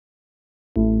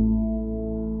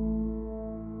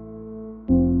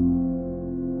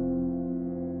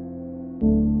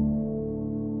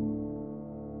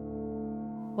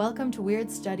Welcome to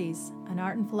Weird Studies, an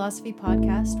art and philosophy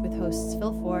podcast with hosts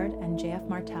Phil Ford and JF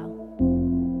Martel.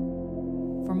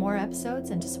 For more episodes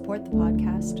and to support the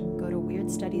podcast, go to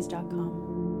weirdstudies.com.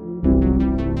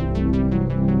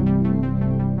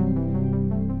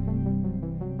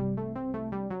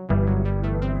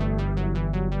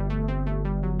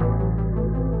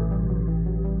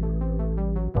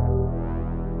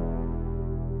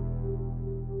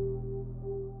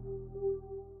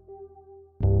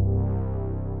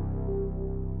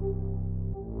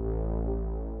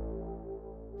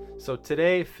 So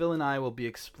today, Phil and I will be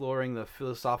exploring the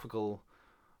philosophical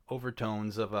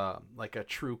overtones of a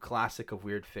true classic of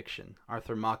weird fiction,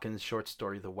 Arthur Machen's short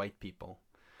story, The White People.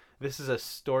 This is a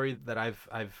story that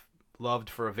I've loved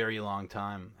for a very long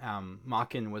time.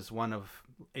 Machen was one of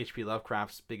H.P.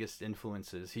 Lovecraft's biggest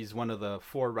influences. He's one of the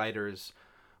four writers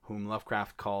whom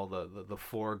Lovecraft called the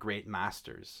four great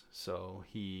masters. So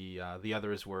the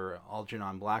others were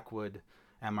Algernon Blackwood,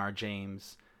 M.R.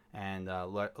 James, and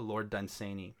Lord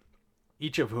Dunsany.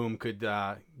 Each of whom could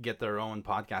get their own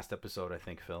podcast episode, I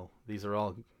think, Phil. These are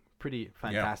all pretty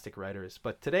fantastic writers.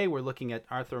 But today we're looking at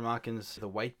Arthur Machen's The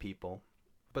White People.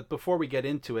 But before we get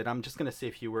into it, I'm just going to say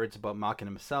a few words about Machen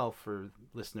himself for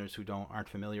listeners who aren't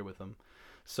familiar with him.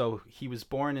 So he was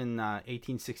born in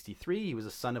 1863. He was a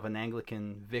son of an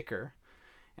Anglican vicar.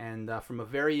 And from a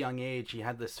very young age, he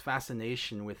had this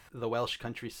fascination with the Welsh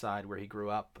countryside where he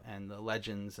grew up and the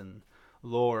legends and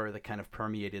lore that kind of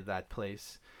permeated that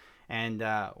place. And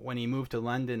when he moved to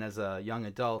London as a young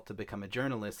adult to become a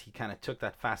journalist, he kind of took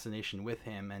that fascination with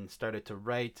him and started to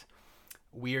write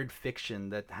weird fiction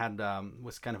that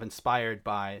was kind of inspired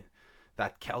by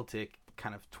that Celtic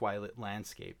kind of twilight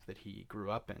landscape that he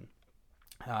grew up in.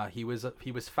 He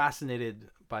was fascinated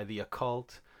by the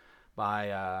occult,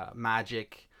 by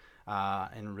magic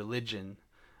and religion,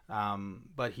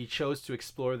 but he chose to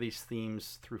explore these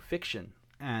themes through fiction.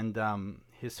 And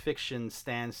his fiction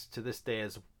stands to this day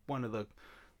as one of the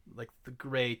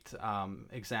great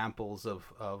examples of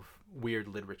weird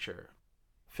literature.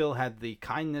 Phil had the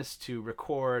kindness to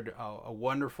record a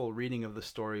wonderful reading of the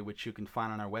story, which you can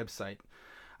find on our website.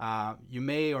 You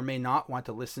may or may not want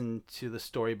to listen to the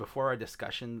story before our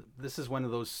discussion. This is one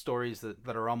of those stories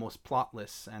that are almost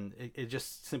plotless, and it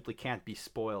just simply can't be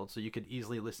spoiled. So you could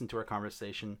easily listen to our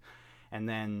conversation and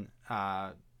then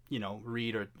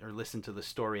read or listen to the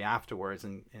story afterwards,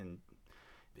 and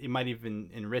it might even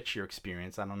enrich your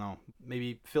experience. I don't know.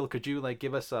 Maybe, Phil, could you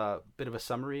give us a bit of a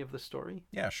summary of the story?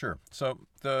 Yeah, sure. So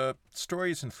the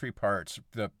story is in three parts.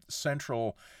 The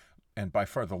central and by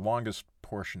far the longest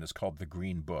portion is called The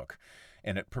Green Book,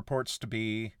 and it purports to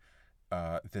be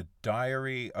the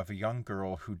diary of a young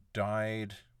girl who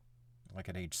died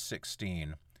at age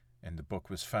 16, and the book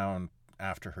was found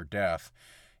after her death,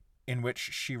 in which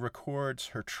she records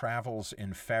her travels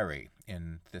in fairy,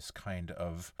 in this kind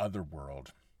of other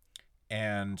world.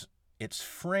 And it's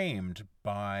framed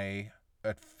by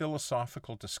a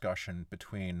philosophical discussion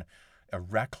between a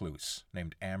recluse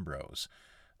named Ambrose,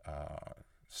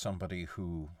 somebody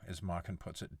who, as Machen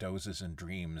puts it, dozes and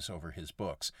dreams over his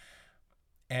books,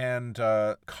 and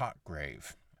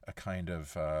Cotgrave, a kind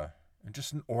of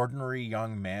just an ordinary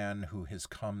young man who has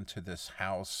come to this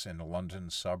house in a London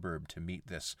suburb to meet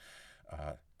this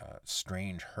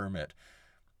strange hermit,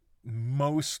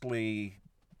 mostly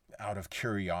out of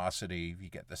curiosity. You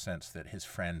get the sense that his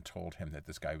friend told him that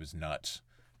this guy was nuts,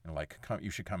 and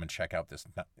you should come and check out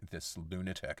this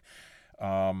lunatic.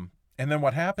 And then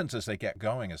what happens as they get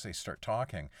going, as they start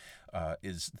talking,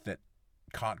 is that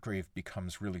Cotgrave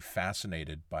becomes really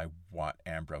fascinated by what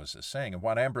Ambrose is saying. And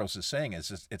what Ambrose is saying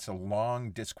is it's a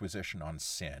long disquisition on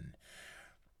sin.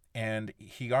 And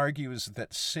he argues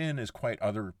that sin is quite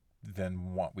other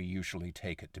than what we usually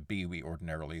take it to be. We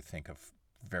ordinarily think of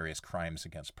various crimes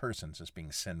against persons as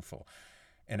being sinful.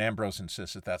 And Ambrose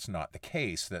insists that that's not the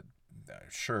case, that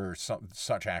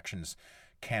such actions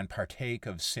can partake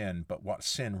of sin, but what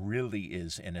sin really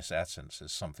is in its essence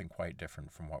is something quite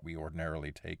different from what we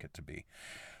ordinarily take it to be.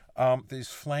 These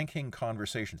flanking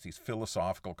conversations, these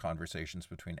philosophical conversations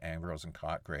between Ambrose and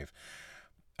Cotgrave,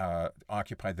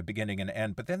 occupy the beginning and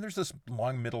end. But then there's this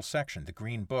long middle section, the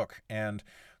Green Book, and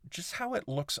just how it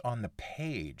looks on the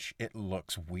page, it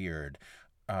looks weird.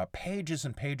 Pages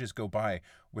and pages go by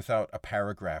without a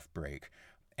paragraph break.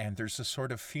 And there's a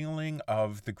sort of feeling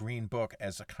of the Green Book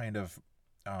as a kind of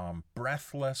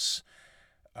breathless,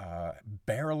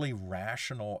 barely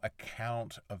rational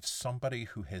account of somebody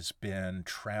who has been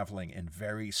traveling in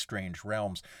very strange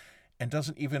realms and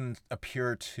doesn't even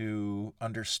appear to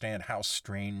understand how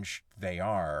strange they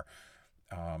are.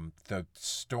 The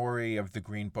story of the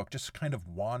Green Book just kind of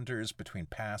wanders between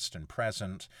past and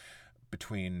present,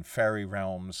 between fairy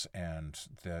realms and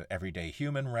the everyday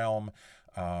human realm,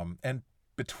 and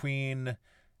between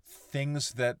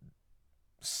things that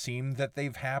seem that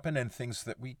they've happened and things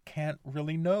that we can't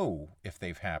really know if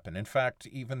they've happened. In fact,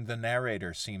 even the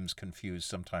narrator seems confused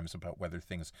sometimes about whether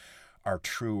things are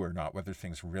true or not, whether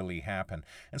things really happen.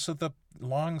 And so the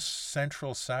long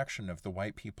central section of the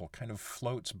white people kind of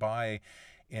floats by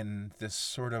in this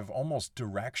sort of almost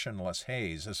directionless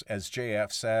haze. As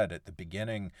JF said at the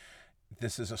beginning,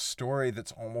 this is a story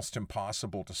that's almost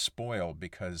impossible to spoil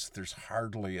because there's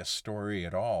hardly a story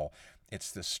at all.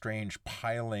 It's this strange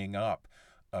piling up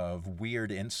of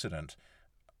weird incident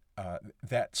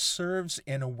that serves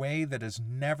in a way that is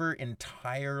never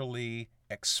entirely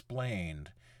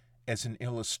explained as an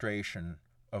illustration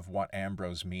of what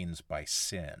Ambrose means by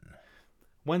sin.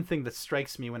 One thing that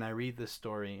strikes me when I read this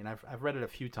story, and I've read it a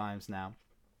few times now.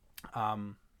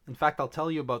 In fact, I'll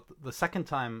tell you about the second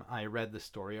time I read this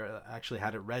story, or actually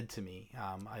had it read to me.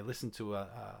 I listened to a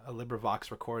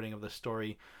LibriVox recording of the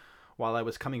story while I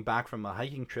was coming back from a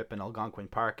hiking trip in Algonquin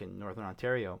Park in Northern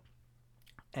Ontario.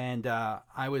 And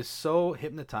I was so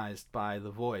hypnotized by the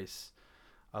voice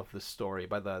of the story,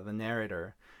 by the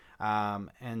narrator,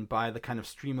 and by the kind of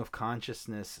stream of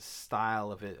consciousness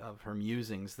style of her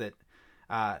musings, that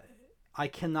I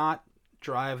cannot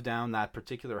drive down that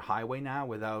particular highway now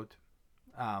without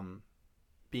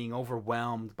being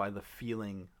overwhelmed by the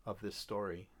feeling of this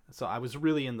story. So I was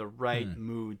really in the right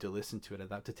mood to listen to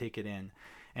it, to take it in.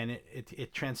 And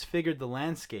it transfigured the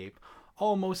landscape,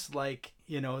 almost like,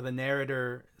 the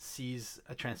narrator sees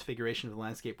a transfiguration of the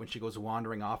landscape when she goes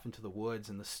wandering off into the woods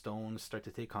and the stones start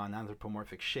to take on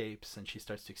anthropomorphic shapes, and she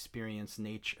starts to experience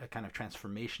nature, a kind of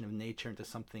transformation of nature into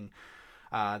something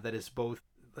that is both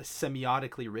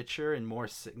semiotically richer and more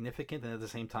significant, and at the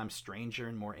same time stranger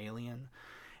and more alien.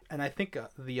 And I think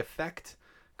the effect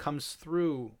comes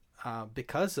through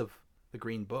because of the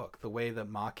Green Book, the way that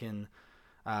Machen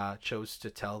chose to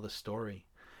tell the story.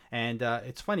 And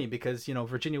it's funny because,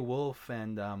 Virginia Woolf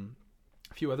and a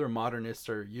few other modernists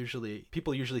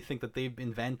people usually think that they've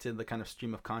invented the kind of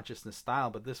stream of consciousness style,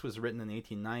 but this was written in the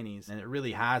 1890s, and it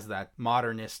really has that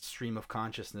modernist stream of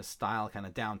consciousness style kind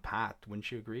of down pat.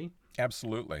 Wouldn't you agree?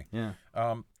 Absolutely. Yeah.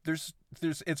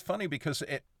 It's funny because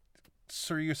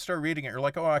so you start reading it, you're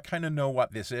like, oh, I kind of know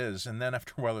what this is. And then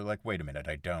after a while, you're like, wait a minute,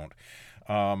 I don't.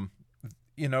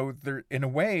 There, in a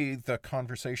way, the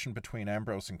conversation between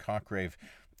Ambrose and Cotgrave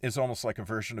is almost like a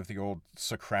version of the old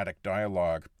Socratic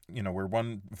dialogue, where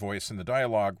one voice in the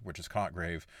dialogue, which is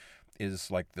Cotgrave,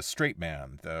 is like the straight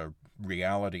man, the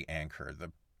reality anchor,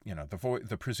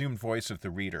 the presumed voice of the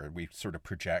reader. We sort of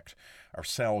project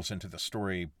ourselves into the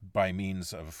story by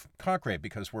means of Cotgrave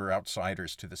because we're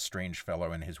outsiders to this strange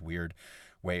fellow and his weird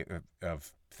way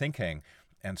of thinking.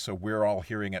 And so we're all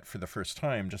hearing it for the first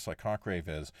time, just like Cotgrave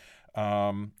is.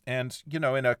 And, in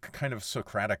a kind of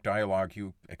Socratic dialogue,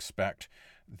 you expect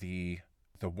the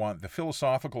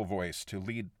philosophical voice to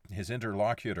lead his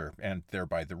interlocutor and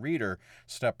thereby the reader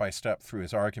step by step through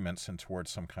his arguments and towards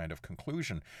some kind of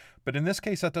conclusion. But in this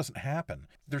case, that doesn't happen.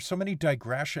 There's so many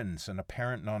digressions and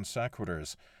apparent non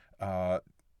sequiturs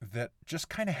that just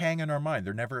kind of hang in our mind.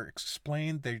 They're never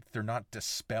explained. They're not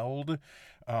dispelled.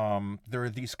 There are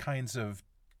these kinds of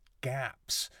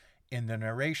gaps in the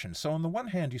narration. So on the one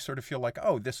hand, you sort of feel like,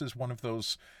 oh, this is one of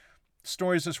those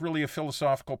stories that's really a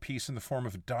philosophical piece in the form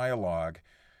of dialogue.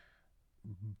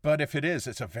 But if it is,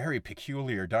 it's a very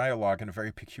peculiar dialogue and a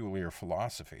very peculiar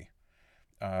philosophy.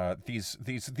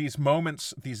 These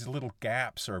moments, these little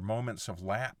gaps or moments of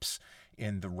lapse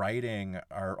in the writing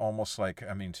are almost like,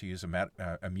 to use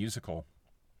a musical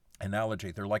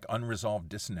analogy, they're like unresolved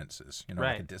dissonances,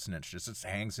 right. Like a dissonance just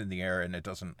hangs in the air and it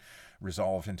doesn't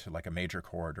resolve into like a major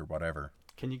chord or whatever.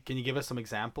 Can you give us some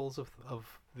examples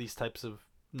of these types of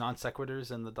non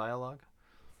sequiturs in the dialogue?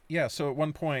 Yeah, so at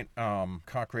one point,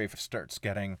 Cotgrave starts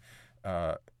getting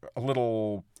a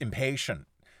little impatient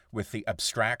with the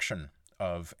abstraction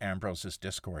of Ambrose's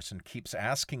discourse and keeps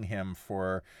asking him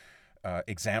for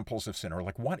examples of sin, or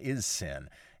like, what is sin?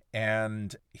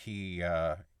 And he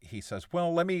says,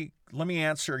 well, let me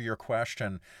answer your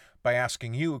question by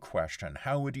asking you a question.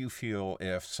 How would you feel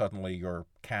if suddenly your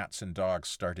cats and dogs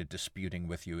started disputing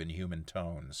with you in human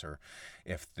tones, or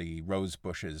if the rose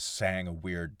bushes sang a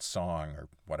weird song or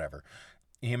whatever?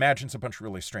 He imagines a bunch of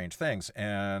really strange things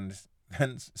and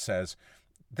then says,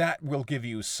 that will give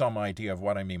you some idea of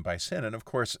what I mean by sin. And of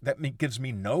course, that gives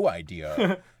me no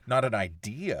idea, not an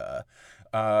idea.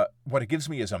 What it gives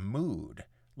me is a mood,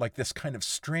 like this kind of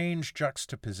strange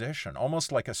juxtaposition,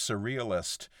 almost like a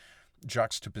surrealist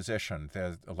juxtaposition.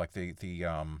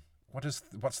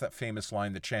 What's that famous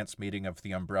line, the chance meeting of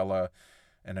the umbrella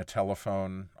and a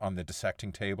telephone on the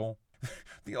dissecting table.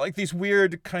 Like these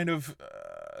weird kind of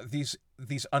these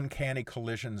uncanny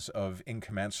collisions of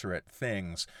incommensurate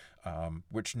things,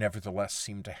 which nevertheless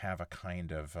seem to have a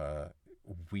kind of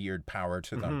weird power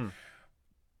to them.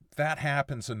 That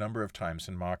happens a number of times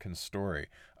in Machen's story,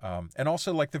 and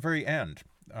also like the very end,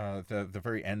 the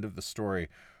very end of the story.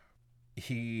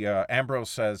 Ambrose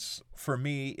says, "For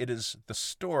me, it is the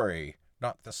story,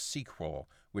 not the sequel,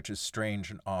 which is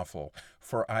strange and awful,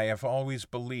 for I have always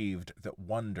believed that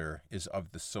wonder is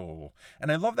of the soul." And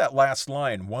I love that last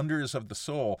line, "wonder is of the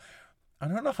soul." I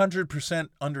don't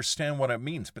 100% understand what it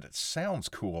means, but it sounds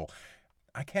cool.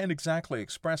 I can't exactly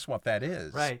express what that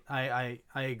is. Right. I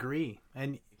agree.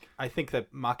 And I think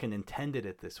that Machen intended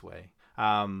it this way.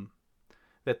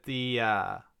 That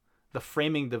the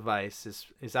framing device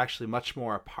is actually much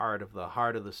more a part of the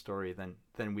heart of the story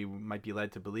than we might be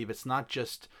led to believe. It's not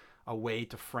just a way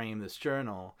to frame this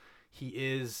journal. He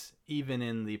is, even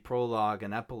in the prologue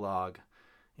and epilogue,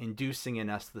 inducing in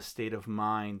us the state of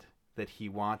mind that he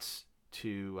wants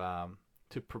to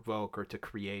provoke or to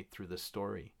create through the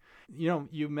story. You know,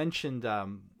 you mentioned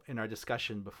in our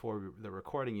discussion before the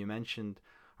recording, you mentioned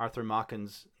Arthur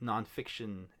Machen's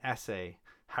nonfiction essay,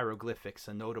 Hieroglyphics,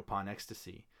 A Note Upon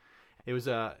Ecstasy. It was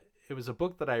a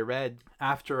book that I read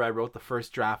after I wrote the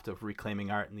first draft of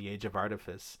Reclaiming Art in the Age of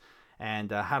Artifice.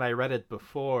 And had I read it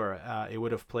before, it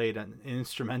would have played an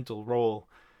instrumental role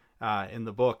in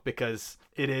the book, because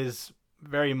it is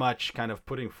very much kind of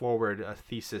putting forward a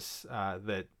thesis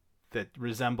that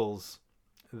resembles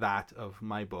that of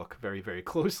my book very, very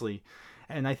closely.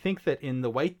 And I think that in The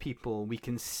White People, we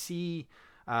can see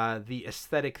the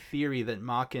aesthetic theory that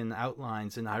Machen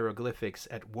outlines in Hieroglyphics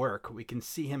at work. We can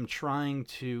see him trying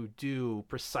to do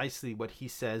precisely what he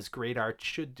says great art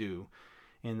should do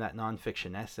in that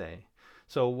nonfiction essay.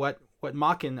 So what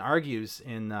Machen argues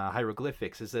in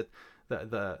Hieroglyphics is that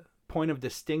the point of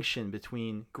distinction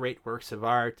between great works of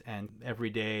art and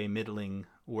everyday middling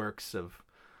works of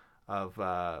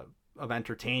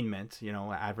entertainment, you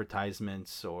know,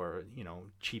 advertisements or, you know,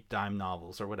 cheap dime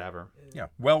novels or whatever. Yeah,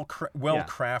 well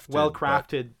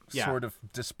crafted, sort of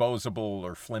disposable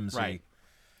or flimsy. Right.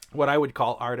 What I would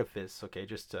call artifice, okay,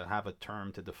 just to have a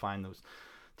term to define those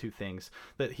two things.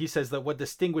 That he says that what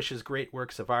distinguishes great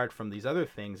works of art from these other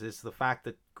things is the fact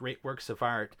that great works of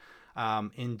art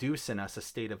induce in us a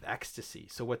state of ecstasy.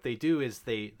 So what they do is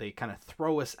they kind of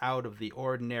throw us out of the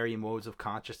ordinary modes of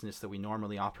consciousness that we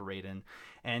normally operate in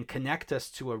and connect us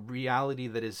to a reality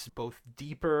that is both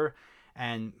deeper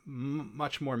and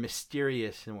much more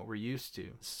mysterious than what we're used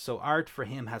to. So art for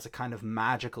him has a kind of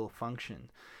magical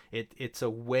function. It's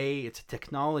a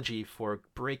technology for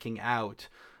breaking out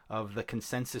of the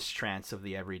consensus trance of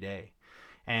the everyday.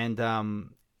 And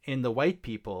in The White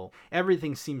People,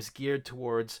 everything seems geared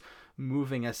towards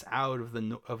moving us out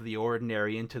of the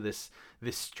ordinary into this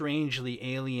strangely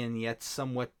alien yet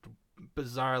somewhat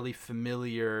bizarrely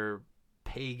familiar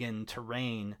pagan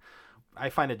terrain. I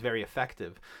find it very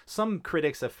effective. Some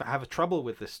critics have trouble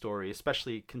with this story,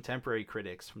 especially contemporary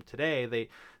critics from today.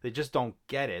 They just don't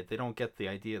get it. They don't get the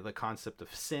idea, the concept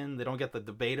of sin. They don't get the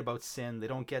debate about sin. They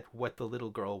don't get what the little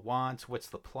girl wants. What's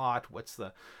the plot?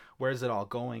 Where's it all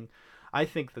going? I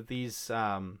think that these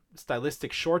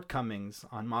stylistic shortcomings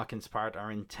on Machen's part are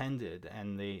intended,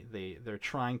 and they're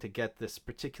trying to get this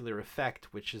particular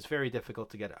effect, which is very difficult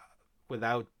to get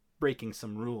without breaking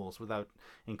some rules, without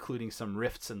including some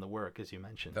rifts in the work, as you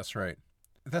mentioned. That's right.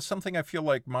 That's something I feel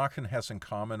like Machen has in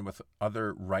common with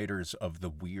other writers of the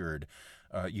weird.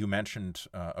 You mentioned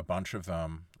a bunch of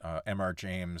them, M.R.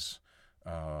 James,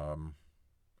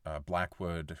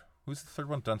 Blackwood. Who's the third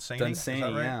one? Dunsany? Dunsany,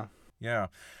 right? Yeah.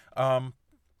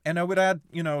 And I would add,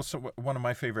 so one of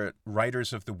my favorite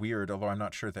writers of the weird, although I'm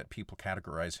not sure that people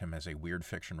categorize him as a weird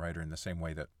fiction writer in the same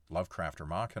way that Lovecraft or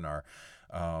Machen are,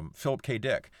 Philip K.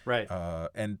 Dick. Right.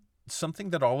 And something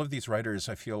that all of these writers,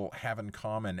 I feel, have in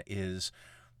common is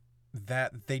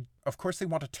that they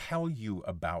want to tell you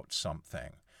about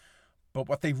something. But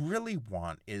what they really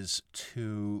want is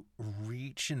to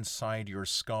reach inside your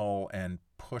skull and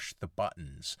push the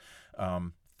buttons.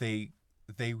 They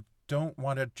don't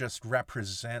want to just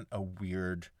represent a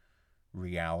weird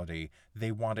reality.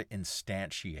 They want to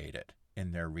instantiate it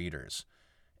in their readers.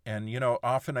 And,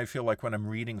 often I feel like when I'm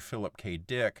reading Philip K.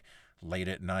 Dick late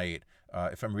at night,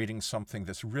 if I'm reading something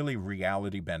that's really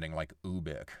reality bending like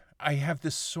Ubik, I have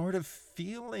this sort of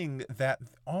feeling that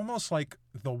almost like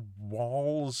the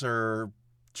walls are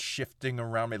shifting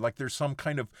around me. Like there's some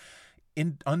kind of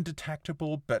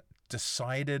undetectable but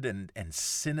decided and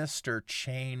sinister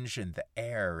change in the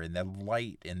air, in the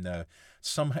light, in the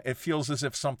it feels as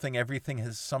if everything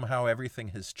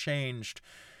has changed,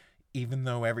 even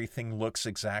though everything looks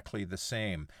exactly the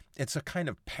same. It's a kind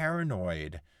of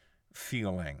paranoid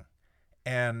feeling,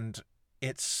 and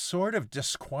it's sort of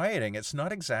disquieting. It's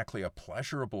not exactly a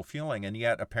pleasurable feeling, and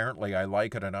yet apparently I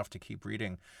like it enough to keep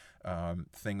reading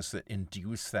things that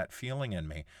induce that feeling in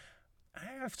me. I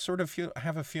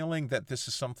have a feeling that this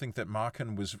is something that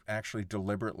Machen was actually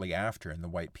deliberately after in The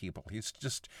White People. He's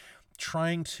just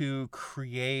trying to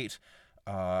create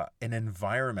an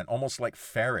environment, almost like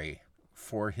fairy,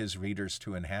 for his readers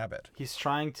to inhabit. He's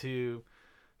trying to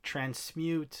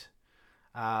transmute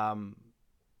our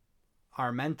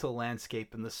mental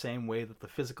landscape in the same way that the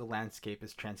physical landscape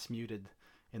is transmuted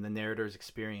in the narrator's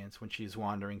experience when she's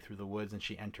wandering through the woods and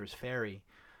she enters fairy.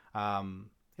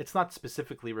 It's not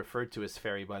specifically referred to as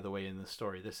fairy, by the way, in the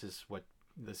story. This is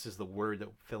the word that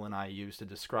Phil and I use to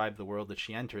describe the world that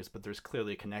she enters, but there's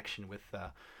clearly a connection with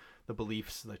the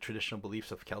beliefs, the traditional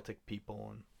beliefs of Celtic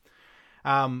people.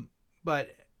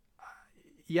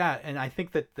 Yeah, and I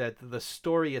think that the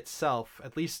story itself,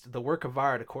 at least the work of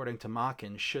art, according to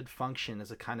Machen, should function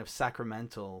as a kind of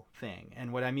sacramental thing.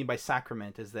 And what I mean by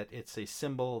sacrament is that it's a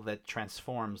symbol that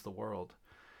transforms the world.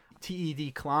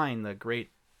 T.E.D. Klein, the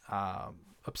great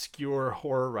obscure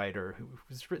horror writer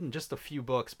who's written just a few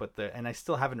books, and I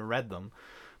still haven't read them,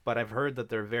 but I've heard that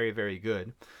they're very, very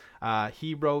good.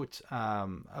 He wrote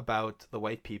about the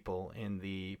White People in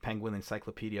the Penguin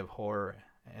Encyclopedia of Horror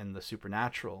and the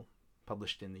Supernatural,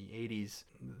 published in the 80s.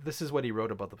 This is what he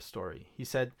wrote about the story. He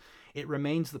said, "It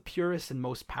remains the purest and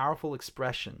most powerful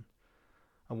expression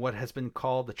of what has been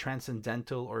called the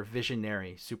transcendental or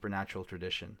visionary supernatural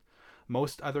tradition.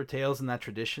 Most other tales in that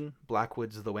tradition,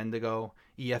 Blackwood's The Wendigo,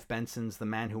 E.F. Benson's The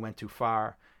Man Who Went Too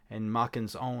Far, and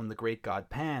Machen's own The Great God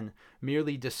Pan,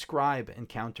 merely describe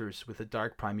encounters with the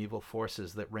dark primeval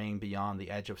forces that reign beyond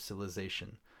the edge of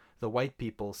civilization. The White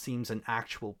People seems an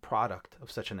actual product of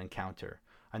such an encounter,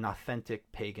 an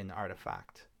authentic pagan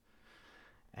artifact."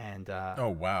 And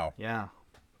oh wow, yeah,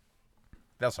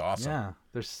 that's awesome. Yeah,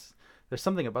 there's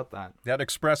something about that. That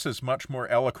expresses much more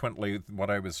eloquently what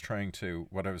I was trying to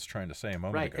say a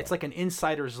moment ago. It's like an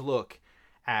insider's look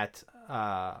at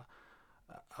a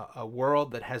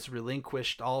world that has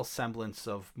relinquished all semblance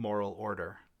of moral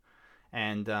order.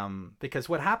 And because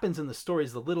what happens in the story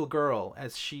is the little girl,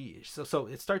 as so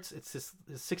it starts, it's this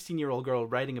 16-year-old girl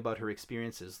writing about her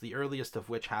experiences, the earliest of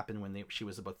which happened when she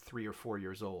was about 3 or 4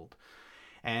 years old.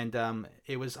 And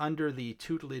it was under the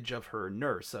tutelage of her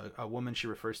nurse, a woman she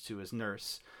refers to as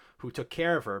nurse, who took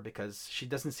care of her because she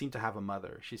doesn't seem to have a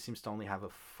mother. She seems to only have a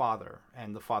father,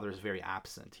 and the father is very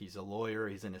absent. He's a lawyer,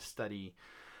 he's in his study.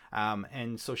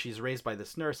 And so she's raised by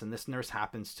this nurse, and this nurse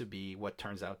happens to be what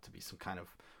turns out to be some kind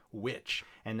of witch.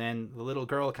 And then the little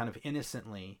girl kind of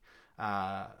innocently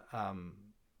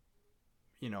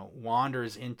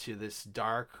wanders into this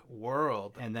dark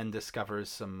world and then discovers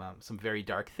some very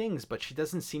dark things, but she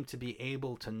doesn't seem to be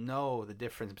able to know the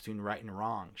difference between right and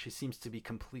wrong. She seems to be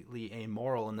completely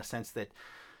amoral in the sense that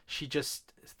she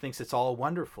just thinks it's all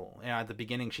wonderful. At the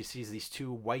beginning she sees these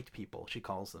 2 white people, she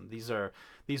calls them. These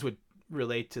would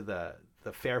relate to the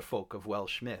fair folk of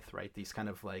Welsh myth, right? These kind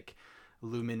of like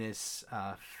luminous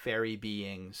fairy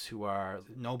beings who are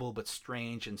noble but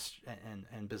strange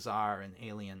and bizarre and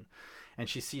alien. And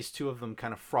she sees 2 of them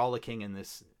kind of frolicking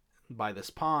by this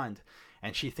pond,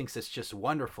 and she thinks it's just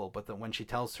wonderful. But then when she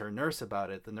tells her nurse about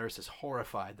it, the nurse is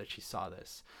horrified that she saw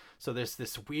this. So there's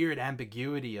this weird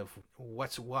ambiguity of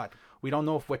what's what. We don't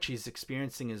know if what she's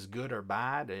experiencing is good or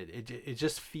bad. It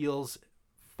just feels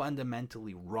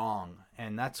fundamentally wrong,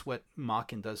 and that's what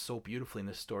Machen does so beautifully in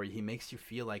this story. He makes you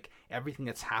feel like everything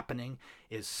that's happening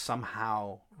is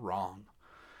somehow wrong.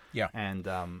 Yeah.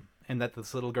 And that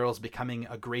this little girl is becoming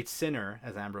a great sinner,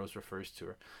 as Ambrose refers to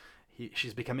her.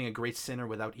 She's becoming a great sinner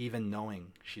without even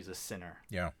knowing she's a sinner.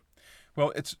 Yeah.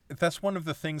 Well, that's one of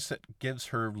the things that gives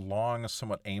her long,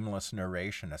 somewhat aimless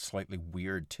narration a slightly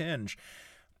weird tinge,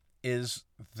 is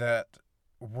that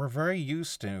we're very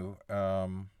used to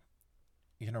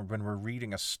when we're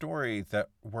reading a story, that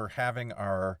we're having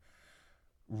our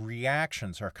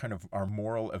reactions, our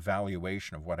moral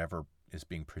evaluation of whatever is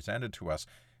being presented to us.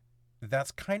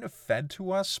 That's kind of fed to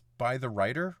us by the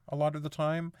writer a lot of the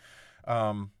time.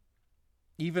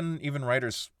 Even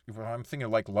writers, I'm thinking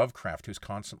like Lovecraft, who's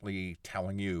constantly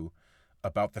telling you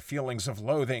about the feelings of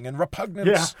loathing and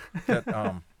repugnance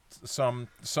that some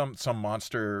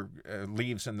monster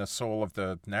leaves in the soul of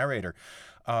the narrator.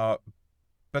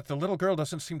 But the little girl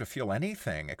doesn't seem to feel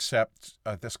anything except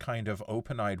this kind of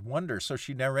open-eyed wonder. So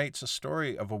she narrates a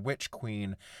story of a witch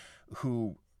queen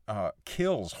who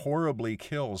horribly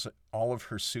kills all of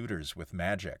her suitors with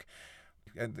magic.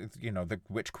 And, the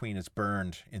Witch Queen is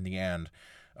burned in the end.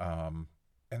 And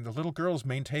the little girl's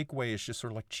main takeaway is just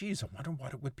sort of like, geez, I wonder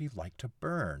what it would be like to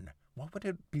burn. What would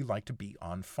it be like to be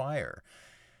on fire?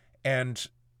 And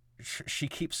she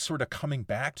keeps sort of coming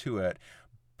back to it,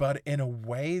 but in a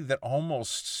way that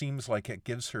almost seems like it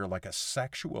gives her like a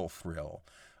sexual thrill.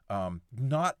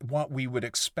 Not what we would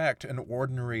expect an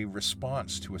ordinary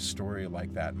response to a story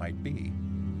like that might be.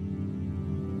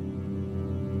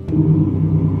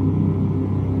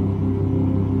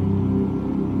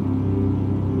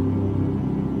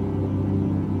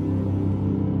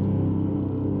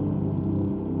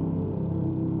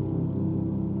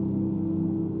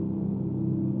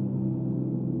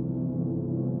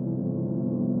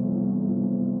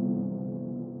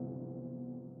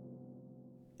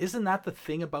 Isn't that the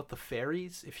thing about the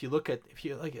fairies?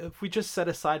 If we just set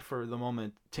aside for the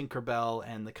moment Tinkerbell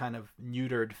and the kind of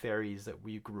neutered fairies that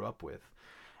we grew up with,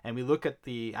 and we look at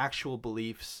the actual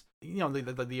beliefs,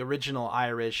 the original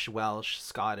Irish, Welsh,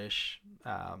 Scottish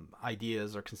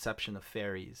ideas or conception of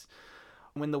fairies.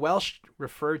 When the Welsh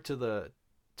referred to the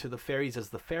fairies as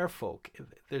the fair folk,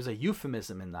 there's a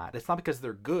euphemism in that. It's not because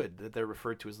they're good that they're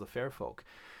referred to as the fair folk.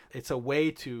 It's a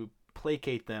way to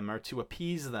placate them or to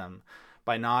appease them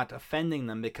by not offending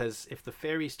them, because if the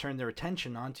fairies turn their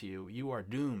attention onto you, you are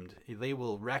doomed. They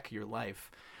will wreck your life.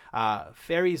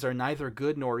 Fairies are neither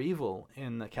good nor evil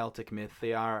in the Celtic myth.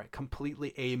 They are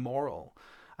completely amoral.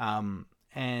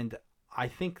 And I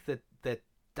think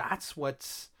that's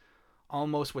what's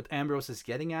almost what Ambrose is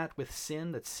getting at with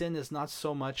sin, that sin is not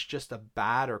so much just a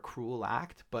bad or cruel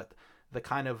act, but the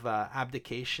kind of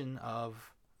abdication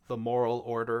of the moral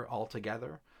order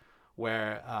altogether,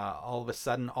 where all of a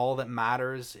sudden all that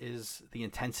matters is the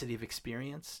intensity of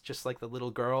experience. Just like the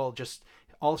little girl, just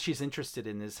all she's interested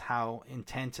in is how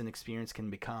intense an experience can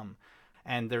become.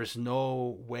 And there's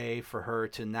no way for her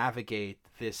to navigate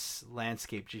this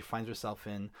landscape she finds herself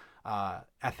in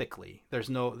ethically. There's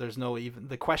no even,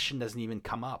 the question doesn't even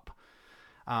come up.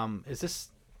 Does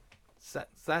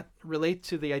that relate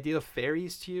to the idea of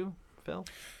fairies to you, Phil?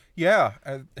 Yeah,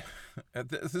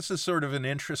 this is sort of an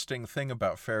interesting thing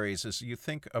about fairies, is you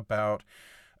think about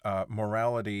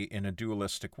morality in a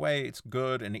dualistic way. It's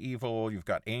good and evil. You've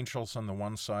got angels on the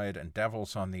one side and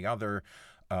devils on the other.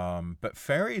 But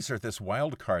fairies are this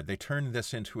wild card. They turn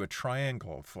this into a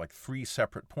triangle of like 3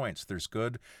 separate points. There's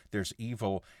good, there's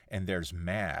evil, and there's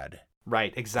mad.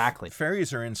 Right, exactly.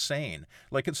 Fairies are insane.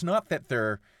 Like, it's not that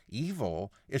they're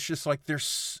evil. It's just like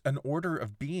there's an order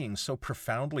of being so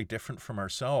profoundly different from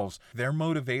ourselves. Their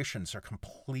motivations are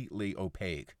completely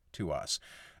opaque to us.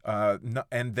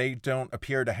 And they don't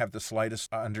appear to have the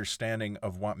slightest understanding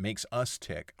of what makes us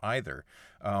tick either.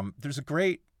 There's a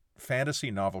great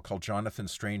fantasy novel called Jonathan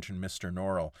Strange and Mr.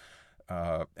 Norrell.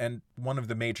 And one of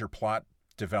the major plot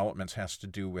developments has to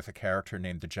do with a character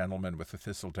named the Gentleman with the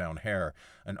Thistledown Hair,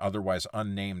 an otherwise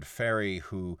unnamed fairy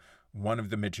who one of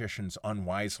the magicians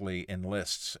unwisely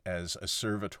enlists as a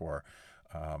servitor,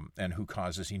 and who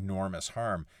causes enormous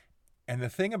harm. And the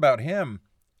thing about him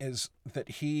is that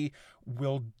he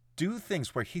will do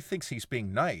things where he thinks he's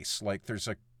being nice. Like, there's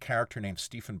a character named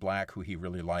Stephen Black who he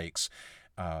really likes,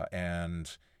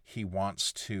 and he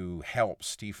wants to help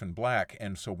Stephen Black.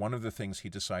 And so one of the things he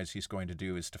decides he's going to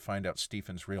do is to find out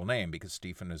Stephen's real name, because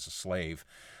Stephen is a slave,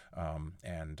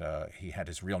 and he had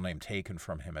his real name taken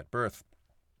from him at birth.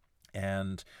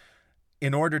 And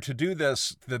in order to do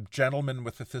this, the Gentleman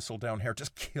with the Thistledown Hair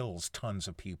just kills tons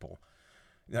of people.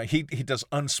 He does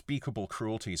unspeakable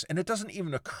cruelties, and it doesn't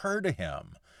even occur to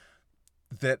him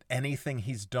that anything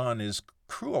he's done is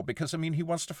cruel, because, I mean, he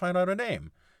wants to find out a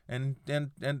name. And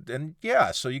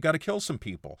yeah, so you got to kill some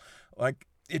people. Like,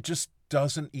 it just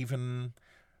doesn't even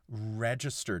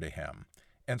register to him.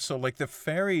 And so, like, the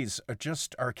fairies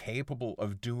are capable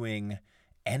of doing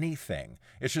anything.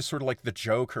 It's just sort of like the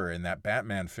Joker in that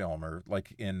Batman film, or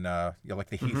like in like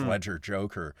the Heath Ledger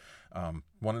Joker.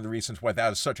 One of the reasons why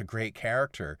that is such a great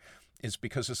character is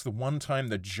because it's the one time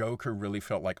the Joker really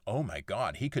felt like, oh my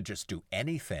God, he could just do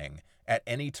anything at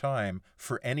any time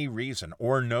for any reason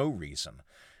or no reason.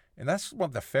 And that's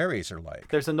what the fairies are like.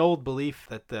 There's an old belief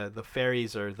that the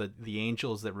fairies are the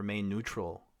angels that remain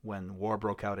neutral when war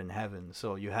broke out in heaven.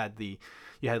 So you had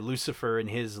Lucifer and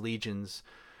his legions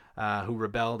who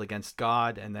rebelled against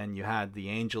God, and then you had the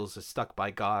angels that stuck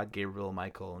by God, Gabriel,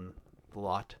 Michael, and the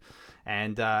lot.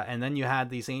 And then you had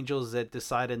these angels that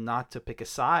decided not to pick a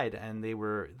side, and they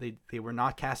were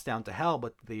not cast down to hell,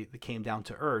 but they came down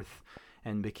to earth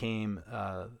and became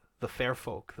the fair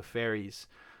folk, the fairies.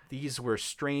 these were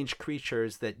strange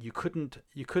creatures that you couldn't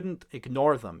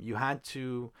ignore them. You had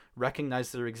to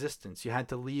recognize their existence. You had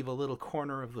to leave a little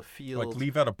corner of the field, Like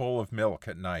leave out a bowl of milk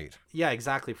at night. yeah,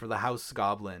 exactly, for the house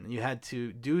goblin. You had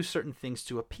to do certain things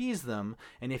to appease them,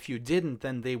 and if you didn't,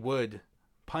 then they would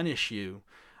punish you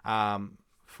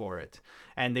for it.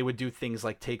 And they would do things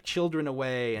like take children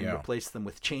away and replace them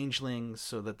with changelings,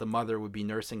 so that the mother would be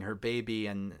nursing her baby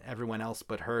and everyone else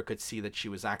but her could see that she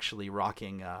was actually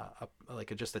rocking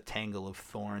just a tangle of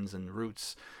thorns and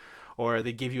roots. Or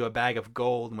they give you a bag of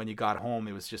gold, and when you got home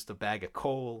it was just a bag of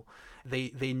coal.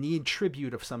 They need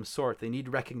tribute of some sort. They need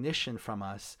recognition from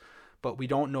us, but we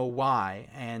don't know why,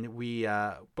 and we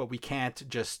can't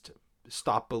just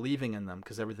stop believing in them,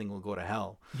 because everything will go to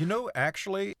hell. You know,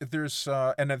 actually, there's,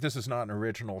 and this is not an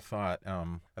original thought,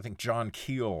 I think John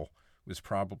Keel was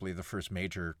probably the first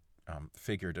major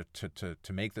figure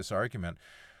to make this argument.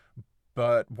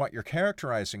 But what you're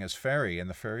characterizing as fairy and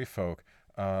the fairy folk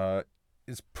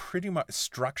is pretty much,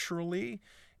 structurally,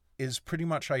 is pretty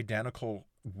much identical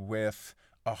with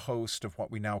a host of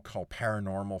what we now call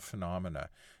paranormal phenomena.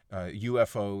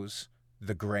 UFOs,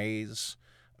 the Greys,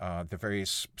 the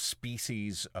various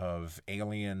species of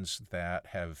aliens that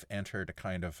have entered a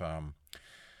kind of,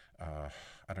 a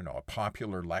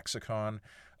popular lexicon.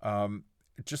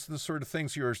 Just the sort of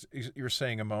things you're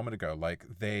saying a moment ago, like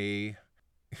they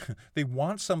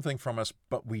want something from us,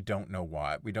 but we don't know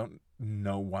what. We don't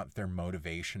know what their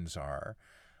motivations are.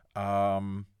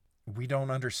 We don't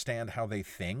understand how they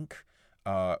think.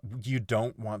 You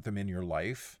don't want them in your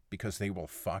life because they will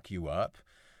fuck you up.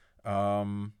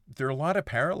 There are a lot of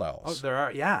parallels. Oh, there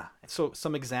are, yeah. So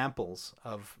some examples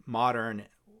of modern,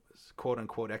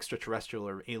 quote-unquote, extraterrestrial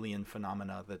or alien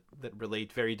phenomena that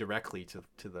relate very directly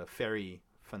to the fairy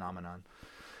phenomenon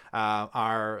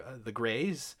are the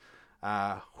Greys,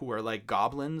 who are like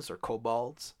goblins or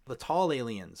kobolds. The tall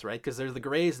aliens, right? Because they're the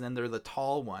Greys, and then they're the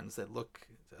tall ones that look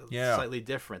slightly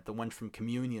different, the one from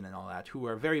Communion and all that, who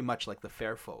are very much like the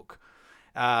fair folk.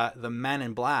 The Man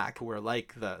in Black, who are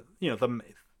like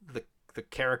the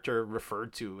character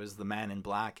referred to as the Man in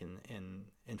Black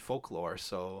in folklore.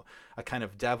 So a kind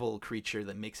of devil creature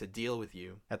that makes a deal with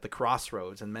you at the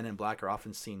crossroads. And Men in Black are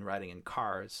often seen riding in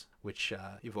cars, which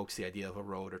evokes the idea of a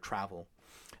road or travel.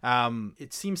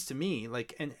 It seems to me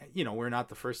like, and we're not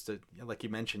the first to, like you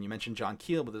mentioned John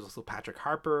Keel, but there's also Patrick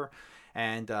Harper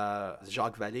and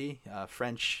Jacques Vallée,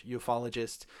 French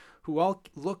ufologist, who all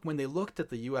when they looked at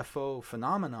the UFO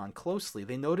phenomenon closely,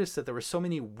 they noticed that there were so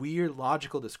many weird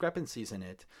logical discrepancies in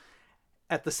it,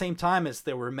 at the same time as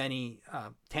there were many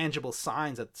tangible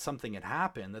signs that something had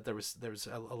happened, that there were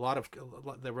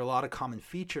a lot of common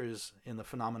features in the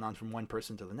phenomenon from one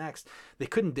person to the next. They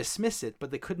couldn't dismiss it, but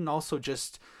they couldn't also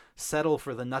just settle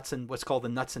for what's called the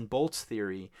nuts and bolts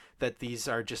theory, that these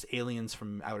are just aliens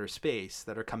from outer space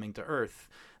that are coming to Earth.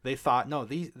 They thought, no,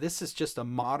 this is just a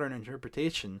modern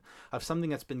interpretation of something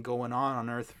that's been going on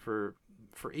Earth for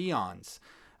eons.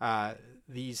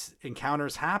 These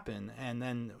encounters happen, and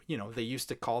then they used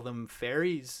to call them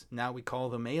fairies. Now we call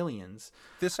them aliens.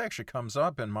 This actually comes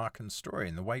up in Machen's story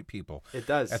in The White People. It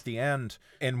does. At the end,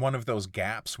 in one of those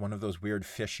gaps, one of those weird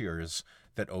fissures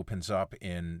that opens up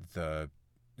in the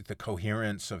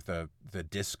coherence of the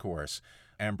discourse,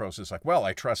 Ambrose is like, well,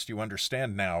 I trust you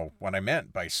understand now what I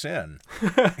meant by sin.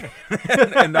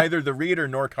 and neither the reader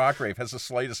nor Cotgrave has the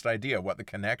slightest idea what the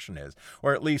connection is.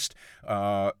 Or at least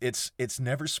it's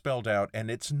never spelled out,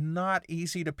 and it's not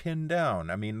easy to pin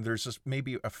down. I mean, there's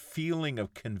maybe a feeling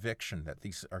of conviction that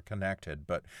these are connected,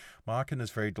 but Machen is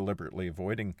very deliberately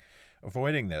avoiding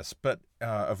this, but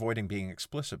avoiding being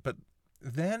explicit. But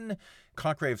then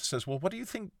Cotgrave says, well, what do you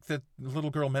think the little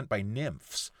girl meant by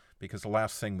nymphs? Because the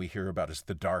last thing we hear about is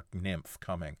the dark nymph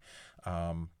coming.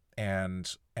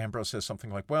 And Ambrose says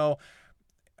something like, well,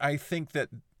 I think that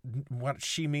what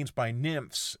she means by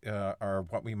nymphs are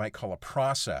what we might call a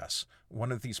process.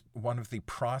 One of the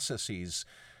processes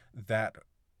that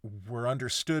were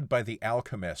understood by the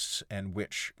alchemists and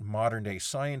which modern-day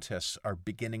scientists are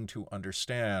beginning to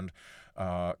understand,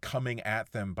 coming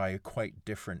at them by quite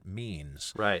different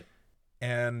means. Right.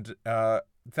 And that,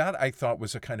 I thought,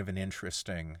 was a kind of an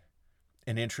interesting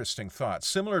thought,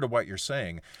 similar to what you're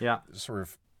saying. Yeah. Sort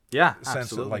of. Yeah. Sense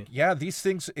absolutely. of like, yeah, these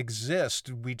things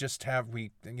exist. We just have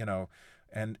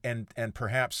and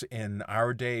perhaps in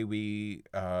our day we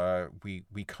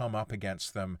come up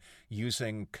against them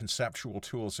using conceptual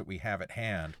tools that we have at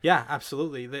hand. Yeah,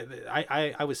 absolutely.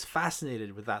 I was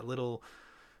fascinated with that little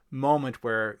moment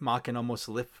where Machen almost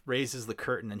raises the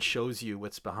curtain and shows you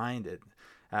what's behind it.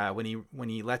 When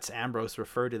he lets Ambrose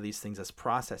refer to these things as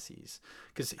processes.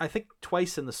 Because I think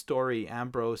twice in the story,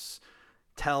 Ambrose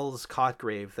tells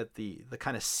Cotgrave that the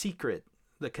kind of secret,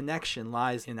 the connection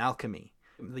lies in alchemy.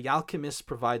 The alchemists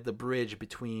provide the bridge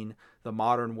between the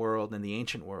modern world and the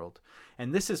ancient world.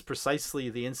 And this is precisely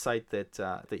the insight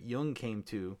that Jung came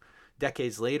to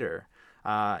decades later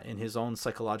in his own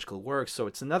psychological work. So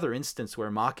it's another instance where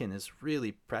Machen is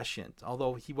really prescient,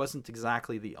 although he wasn't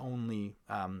exactly the only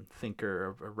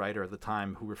thinker or writer at the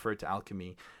time who referred to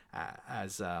alchemy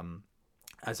as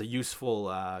a useful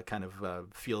kind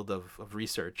of field of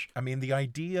research. I mean, the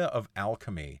idea of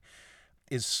alchemy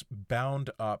is bound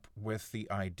up with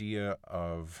the idea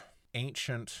of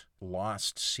ancient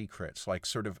lost secrets, like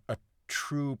sort of a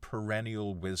true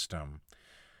perennial wisdom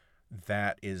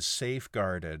that is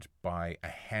safeguarded by a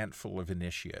handful of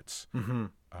initiates. Mm-hmm.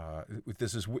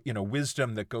 This is,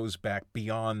 wisdom that goes back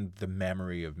beyond the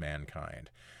memory of mankind.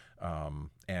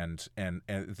 And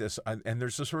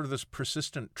there's a sort of this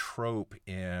persistent trope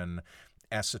in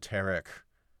esoteric,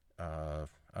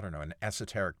 an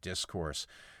esoteric discourse,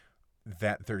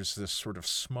 that there's this sort of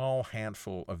small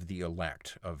handful of the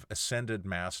elect, of ascended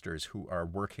masters who are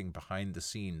working behind the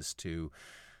scenes to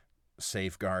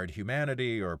safeguard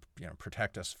humanity or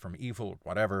protect us from evil,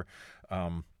 whatever.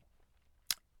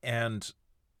 And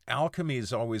alchemy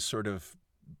is always sort of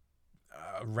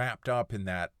wrapped up in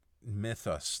that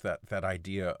mythos, that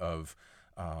idea of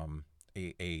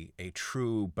a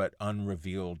true but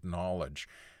unrevealed knowledge.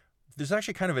 There's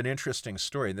actually kind of an interesting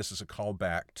story, and this is a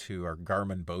callback to our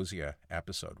Garmonbozia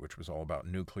episode, which was all about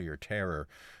nuclear terror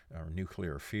or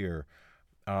nuclear fear.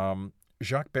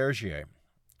 Jacques Bergier,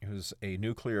 who's a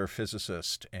nuclear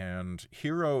physicist and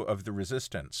hero of the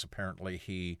resistance, apparently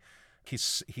he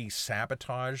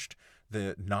sabotaged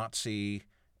the Nazi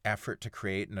effort to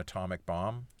create an atomic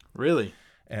bomb. Really?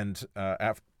 And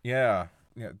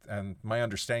and my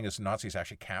understanding is Nazis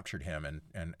actually captured him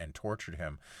and tortured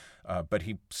him. But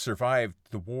he survived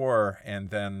the war and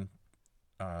then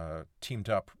teamed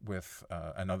up with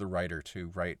another writer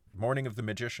to write Morning of the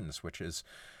Magicians,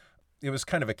 it was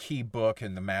kind of a key book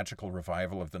in the magical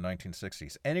revival of the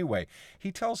 1960s. Anyway,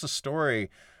 he tells a story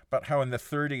about how in the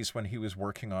 30s, when he was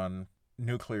working on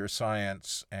nuclear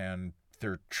science and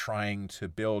they're trying to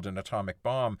build an atomic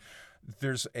bomb,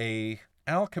 there's a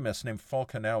alchemist named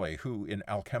Falconelli, who in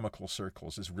alchemical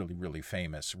circles is really, really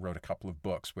famous, wrote a couple of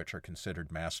books which are considered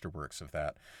masterworks of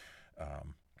that,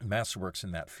 masterworks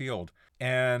in that field.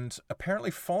 And apparently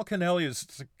Falconelli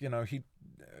is,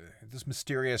 this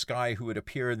mysterious guy who would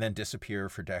appear and then disappear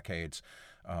for decades.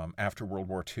 After World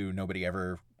War II, nobody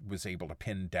ever was able to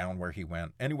pin down where he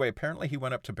went. Anyway, apparently he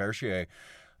went up to Bergier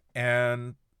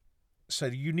and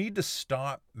said, you need to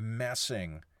stop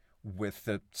messing with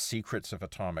the secrets of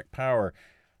atomic power.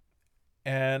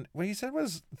 And what he said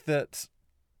was that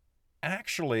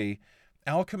actually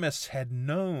alchemists had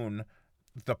known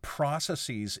the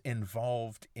processes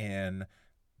involved in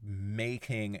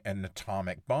making an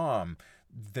atomic bomb,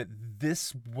 that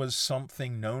this was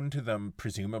something known to them,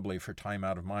 presumably for time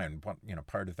out of mind,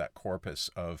 part of that corpus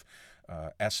of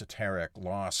esoteric,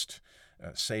 lost,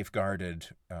 safeguarded,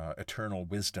 eternal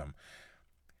wisdom.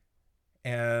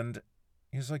 And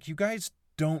he's like, you guys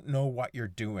don't know what you're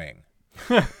doing.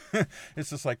 It's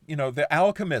just like, the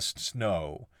alchemists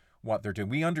know what they're doing.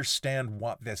 We understand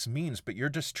what this means, but you're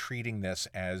just treating this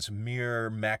as mere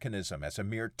mechanism, as a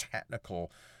mere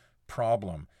technical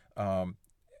problem.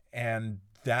 And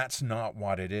that's not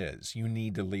what it is. You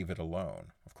need to leave it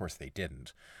alone. Of course, they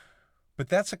didn't. But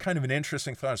that's a kind of an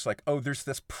interesting thought. It's like, there's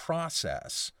this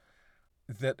process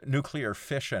that nuclear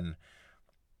fission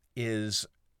is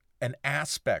an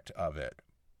aspect of it.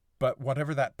 But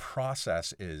whatever that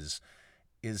process is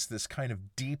this kind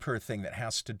of deeper thing that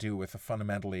has to do with a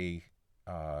fundamentally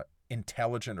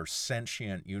intelligent or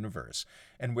sentient universe.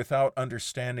 And without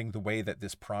understanding the way that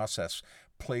this process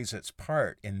plays its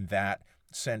part in that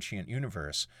sentient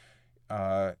universe,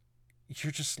 you're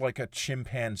just like a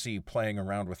chimpanzee playing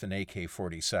around with an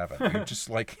AK-47. You're just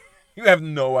like, you have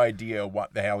no idea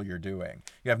what the hell you're doing.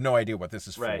 You have no idea what this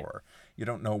is for. You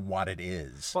don't know what it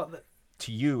is. Well,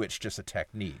 to you, it's just a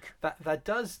technique. That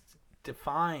does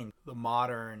define the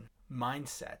modern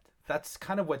mindset. That's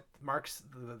kind of what marks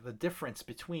the difference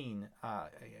between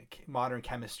modern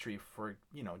chemistry, for,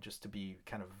 just to be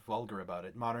kind of vulgar about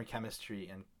it, modern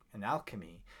chemistry and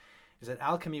alchemy, is that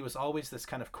alchemy was always this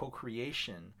kind of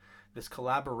co-creation, this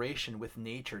collaboration with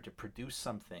nature to produce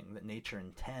something that nature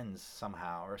intends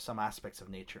somehow, or some aspects of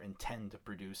nature intend to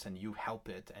produce, and you help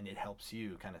it and it helps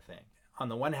you, kind of thing. On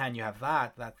the one hand, you have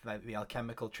that the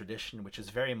alchemical tradition, which is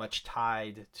very much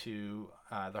tied to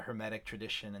the Hermetic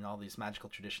tradition and all these magical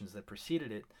traditions that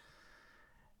preceded it.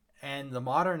 And the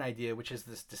modern idea, which is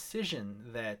this decision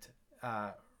that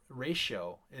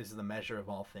ratio is the measure of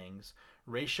all things.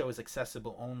 Ratio is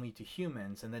accessible only to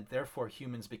humans, and that therefore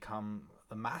humans become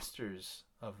the masters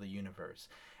of the universe.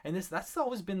 And that's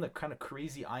always been the kind of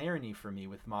crazy irony for me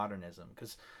with modernism,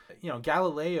 because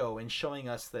Galileo, in showing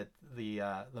us that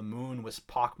the moon was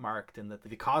pockmarked and that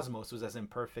the cosmos was as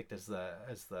imperfect as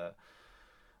the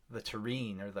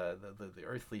terrene, or the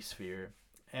earthly sphere,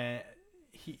 and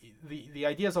the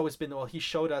idea has always been, well, he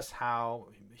showed us how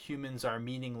humans are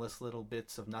meaningless little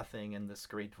bits of nothing in this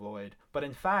great void. But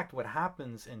in fact, what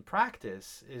happens in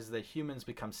practice is that humans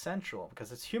become central,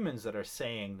 because it's humans that are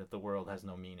saying that the world has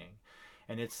no meaning,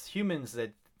 and it's humans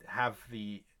that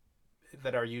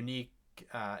are unique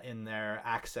in their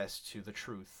access to the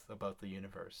truth about the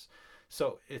universe.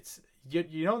 So it's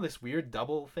this weird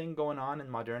double thing going on in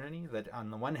modernity, that on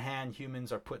the one hand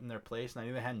humans are put in their place, and on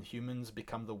the other hand humans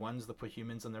become the ones that put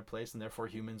humans in their place, and therefore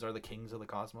humans are the kings of the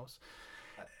cosmos.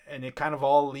 And it kind of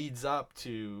all leads up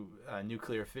to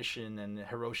nuclear fission and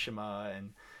Hiroshima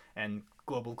and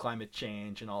global climate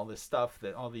change and all this stuff,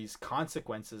 that all these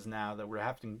consequences now that we're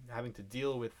having to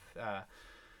deal with.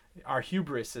 Our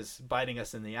hubris is biting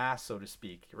us in the ass, so to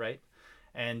speak, right?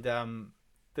 And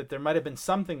that there might have been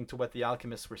something to what the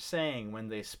alchemists were saying when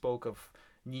they spoke of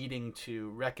needing to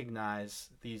recognize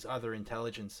these other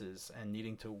intelligences and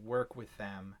needing to work with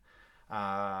them,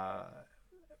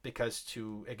 because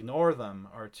to ignore them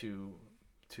or to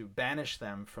banish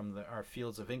them from our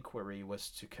fields of inquiry was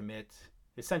to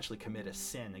essentially commit a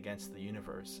sin against the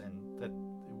universe, and that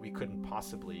we couldn't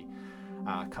possibly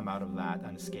come out of that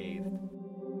unscathed.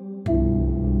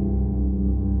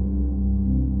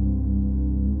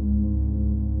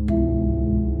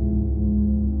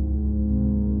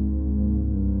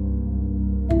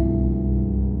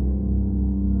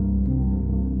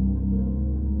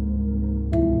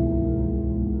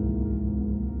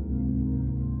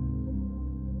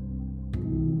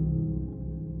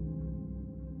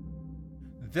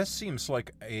 This seems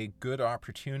like a good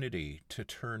opportunity to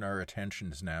turn our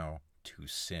attentions now to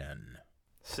sin.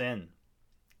 Sin.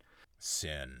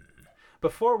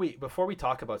 Before we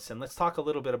talk about sin, let's talk a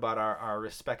little bit about our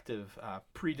respective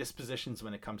predispositions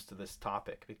when it comes to this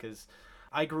topic, because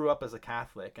I grew up as a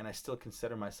Catholic and I still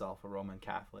consider myself a Roman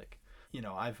Catholic.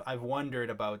 I've wondered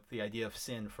about the idea of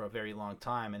sin for a very long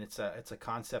time, and it's a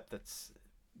concept that's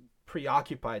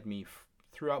preoccupied me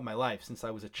throughout my life since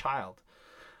I was a child.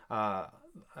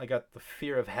 I got the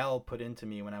fear of hell put into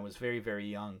me when I was very, very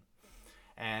young,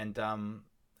 and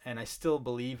I still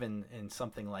believe in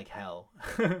something like hell.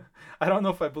 I don't know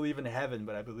if I believe in heaven,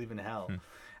 but I believe in hell.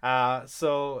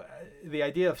 So the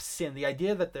idea of sin, the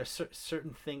idea that there's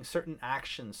certain things, certain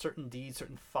actions, certain deeds,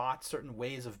 certain thoughts, certain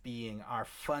ways of being are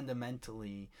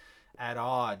fundamentally at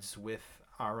odds with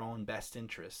our own best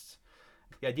interests.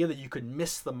 The idea that you could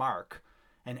miss the mark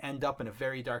and end up in a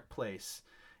very dark place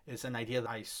is an idea that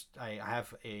I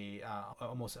have a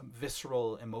almost a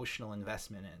visceral emotional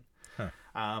investment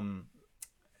in.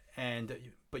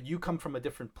 But you come from a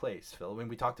different place, Phil. When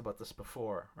we talked about this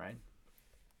before, right?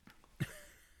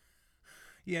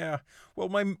 Yeah. Well,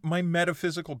 my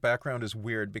metaphysical background is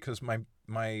weird because my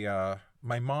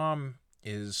mom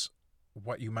is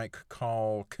what you might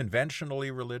call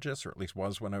conventionally religious, or at least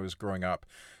was when I was growing up,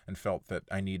 and felt that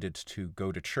I needed to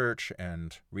go to church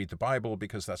and read the Bible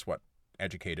because that's what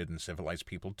educated and civilized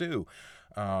people do.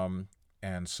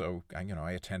 And so,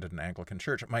 I attended an Anglican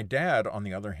church. My dad, on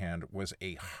the other hand, was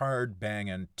a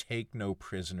hard-banging,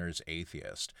 take-no-prisoners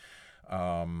atheist.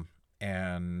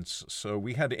 And so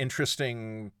we had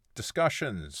interesting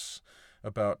discussions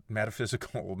about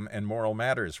metaphysical and moral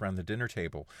matters around the dinner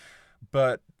table.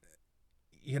 But,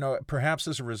 perhaps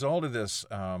as a result of this,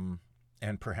 and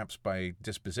perhaps by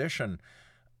disposition,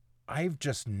 I've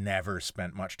just never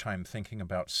spent much time thinking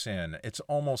about sin. It's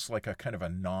almost like a kind of a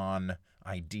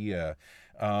non-idea.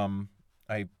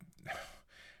 I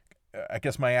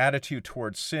guess my attitude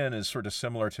towards sin is sort of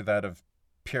similar to that of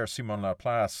Pierre-Simon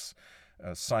Laplace,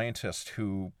 a scientist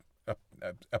who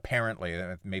apparently,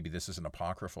 maybe this is an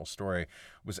apocryphal story,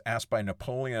 was asked by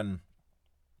Napoleon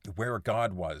where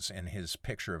God was in his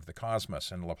picture of the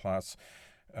cosmos, and Laplace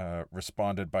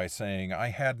responded by saying, "I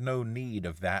had no need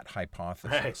of that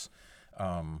hypothesis."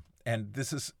 Right. And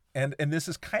this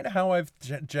is kind of how I've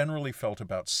generally felt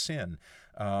about sin.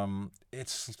 It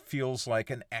feels like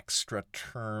an extra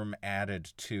term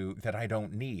added to that I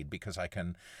don't need, because I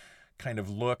can kind of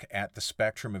look at the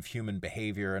spectrum of human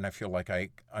behavior, and I feel like I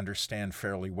understand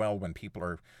fairly well when people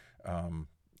are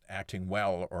acting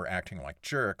well or acting like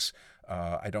jerks.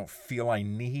 I don't feel I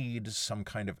need some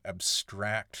kind of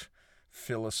abstract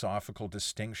philosophical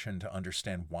distinction to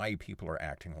understand why people are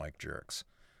acting like jerks.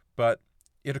 But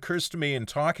it occurs to me in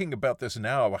talking about this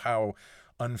now how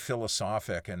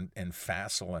unphilosophic and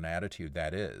facile an attitude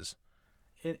that is.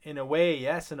 In a way,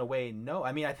 yes. In a way, no.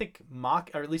 I mean, I think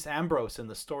or at least Ambrose in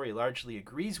the story largely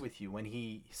agrees with you when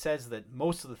he says that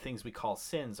most of the things we call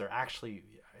sins are actually,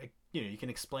 you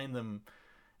can explain them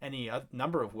any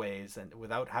number of ways and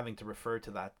without having to refer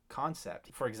to that concept.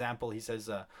 For example, he says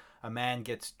a man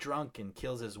gets drunk and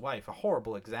kills his wife. A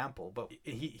horrible example, but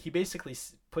he basically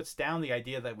puts down the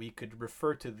idea that we could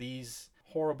refer to these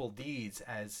horrible deeds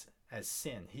as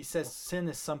sin. He says sin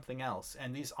is something else,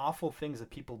 and these awful things that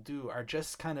people do are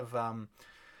just kind of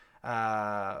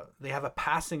they have a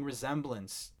passing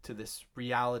resemblance to this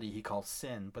reality he calls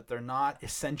sin, but they're not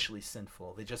essentially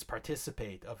sinful. They just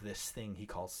participate of this thing he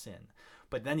calls sin.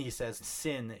 But then he says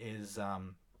sin is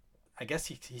I guess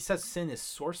he says sin is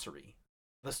sorcery.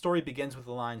 The story begins with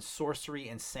the line, sorcery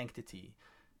and sanctity,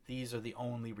 these are the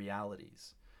only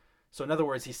realities. So in other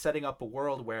words, he's setting up a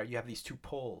world where you have these two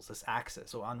poles, this axis.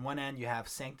 So on one end, you have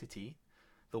sanctity,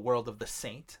 the world of the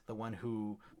saint, the one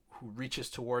who reaches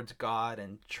towards God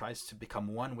and tries to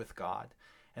become one with God.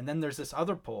 And then there's this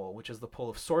other pole, which is the pole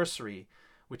of sorcery,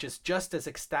 which is just as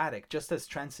ecstatic, just as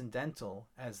transcendental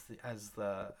as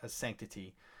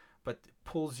sanctity, but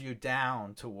pulls you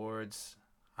down towards,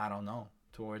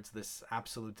 towards this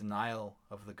absolute denial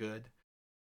of the good.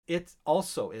 It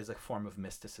also is a form of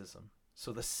mysticism.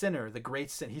 So the sinner, the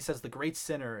great sin, he says the great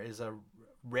sinner is a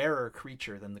rarer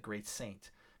creature than the great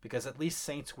saint, because at least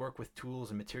saints work with tools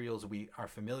and materials we are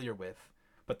familiar with.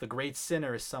 But the great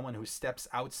sinner is someone who steps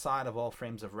outside of all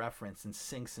frames of reference and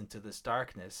sinks into this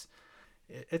darkness.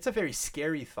 It's a very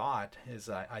scary thought, his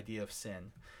idea of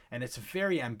sin. And it's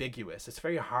very ambiguous. It's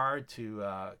very hard to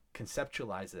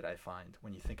conceptualize it, I find,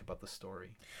 when you think about the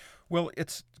story. Well,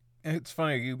 it's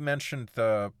funny. You mentioned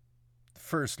the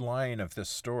first line of this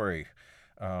story,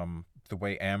 the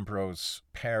way Ambrose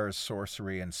pairs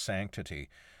sorcery and sanctity.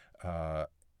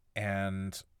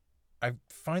 And I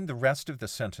find the rest of the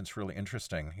sentence really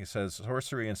interesting. He says,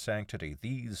 sorcery and sanctity,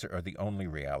 these are the only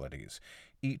realities.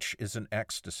 Each is an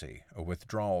ecstasy, a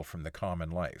withdrawal from the common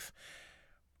life.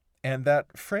 And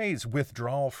that phrase,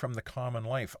 withdrawal from the common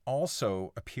life,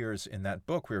 also appears in that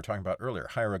book we were talking about earlier,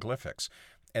 Hieroglyphics,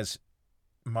 as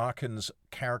Machen's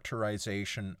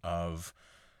characterization of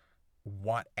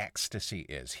what ecstasy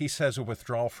is. He says a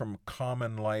withdrawal from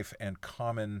common life and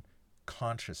common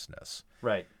consciousness.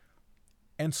 Right.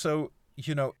 And so,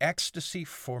 ecstasy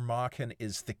for Machen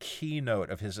is the keynote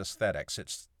of his aesthetics.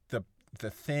 It's the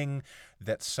thing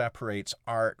that separates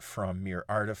art from mere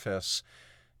artifice.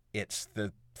 It's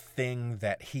the thing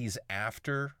that he's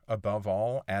after above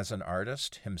all as an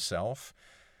artist himself.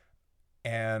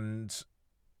 And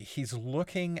he's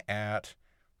looking at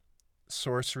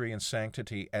sorcery and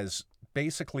sanctity as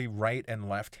basically right and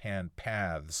left-hand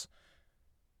paths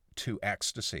to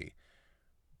ecstasy.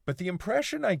 But the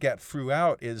impression I get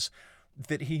throughout is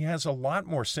that he has a lot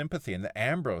more sympathy, and that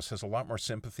Ambrose has a lot more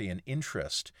sympathy and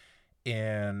interest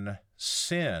in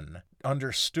sin,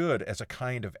 understood as a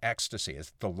kind of ecstasy,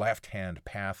 as the left-hand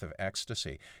path of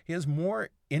ecstasy. He has more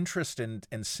interest and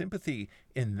sympathy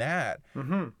in that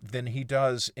than he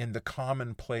does in the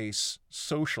commonplace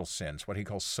social sins, what he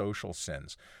calls social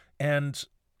sins. And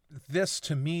this,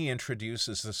 to me,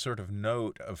 introduces this sort of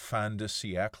note of fin de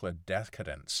siècle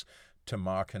decadence to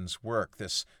Machen's work,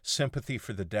 this sympathy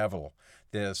for the devil,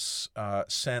 this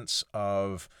sense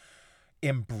of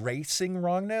embracing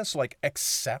wrongness, like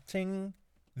accepting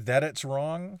that it's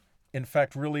wrong, in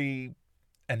fact, really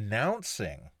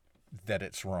announcing that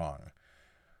it's wrong.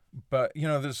 But,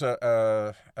 there's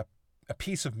a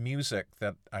piece of music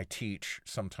that I teach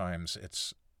sometimes.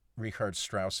 It's Richard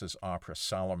Strauss's opera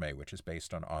Salome, which is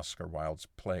based on Oscar Wilde's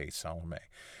play Salome.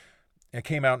 It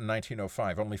came out in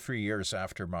 1905, only 3 years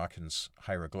after Machen's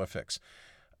Hieroglyphics.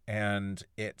 And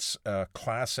it's a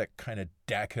classic kind of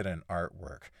decadent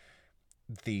artwork.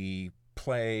 The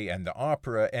play and the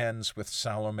opera ends with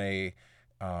Salome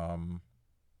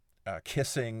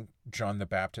kissing John the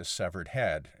Baptist's severed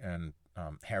head. And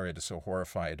Herod is so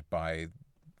horrified by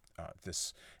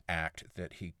this act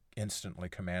that he instantly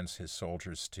commands his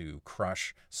soldiers to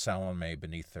crush Salome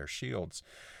beneath their shields.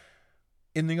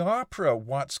 In the opera,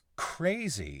 what's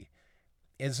crazy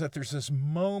is that there's this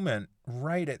moment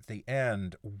right at the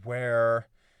end where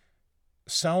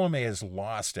Salome has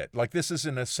lost it. Like, this is,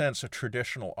 in a sense, a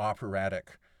traditional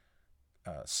operatic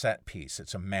set piece.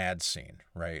 It's a mad scene,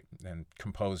 right? And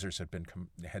composers had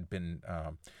been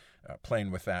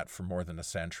playing with that for more than a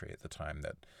century at the time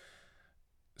that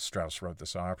Strauss wrote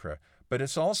this opera. But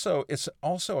it's also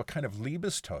a kind of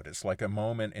Liebestod. It's like a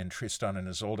moment in Tristan and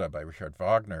Isolde by Richard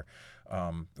Wagner,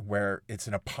 where it's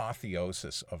an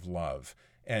apotheosis of love.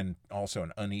 and also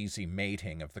an uneasy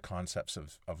mating of the concepts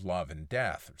of love and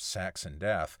death, or sex and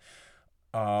death.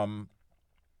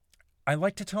 I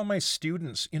like to tell my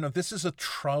students, this is a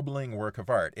troubling work of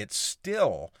art. It's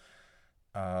still,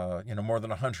 more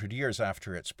than 100 years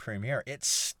after its premiere, it's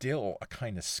still a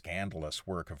kind of scandalous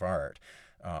work of art.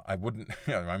 I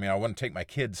wouldn't take my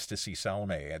kids to see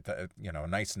Salome at a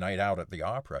nice night out at the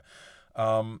opera.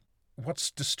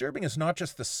 What's disturbing is not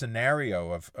just the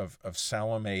scenario of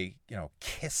Salome,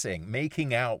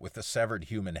 making out with the severed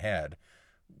human head,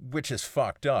 which is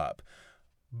fucked up,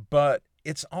 but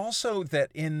it's also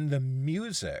that in the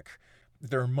music,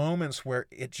 there are moments where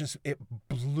it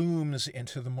blooms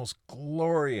into the most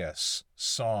glorious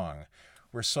song,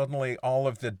 where suddenly all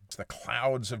of the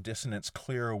clouds of dissonance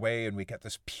clear away and we get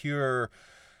this pure,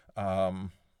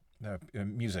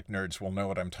 music nerds will know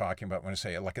what I'm talking about when I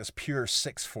say it, like this pure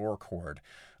 6/4 chord.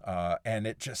 And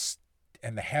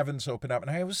the heavens open up.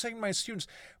 And I was saying to my students,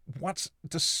 what's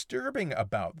disturbing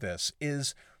about this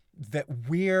is that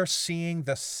we're seeing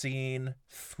the scene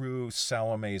through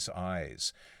Salome's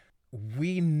eyes.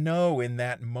 We know in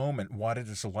that moment what it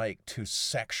is like to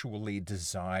sexually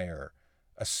desire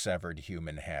a severed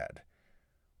human head.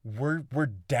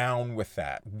 We're down with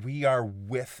that. We are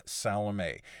with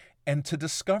Salome. And to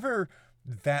discover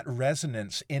that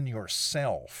resonance in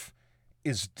yourself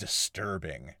is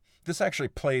disturbing. This actually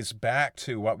plays back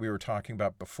to what we were talking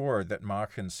about before, that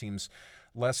Machen seems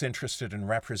less interested in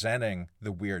representing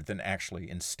the weird than actually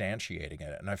instantiating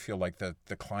it. And I feel like the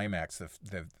climax,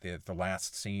 the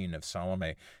last scene of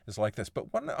Salome is like this.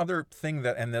 But one other thing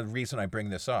and the reason I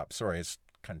bring this up, sorry, it's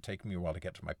kind of taking me a while to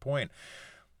get to my point,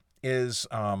 is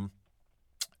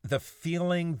the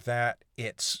feeling that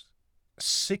it's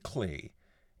sickly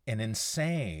and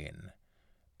insane.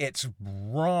 It's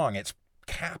wrong. It's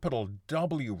capital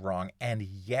W wrong, and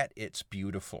yet it's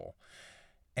beautiful.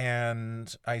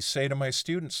 And I say to my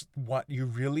students, what you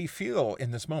really feel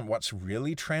in this moment, what's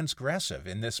really transgressive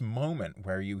in this moment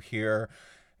where you hear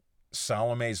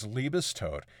Salome's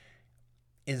Liebestod,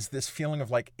 is this feeling of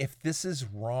like, if this is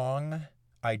wrong,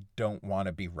 I don't want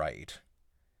to be right.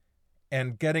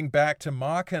 And getting back to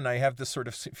Machen, I have this sort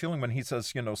of feeling when he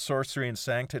says, sorcery and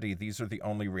sanctity, these are the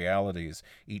only realities.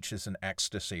 Each is an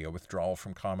ecstasy, a withdrawal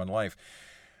from common life.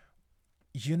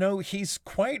 He's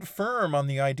quite firm on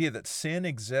the idea that sin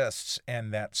exists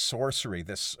and that sorcery,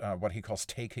 this what he calls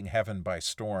taking heaven by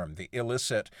storm, the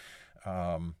illicit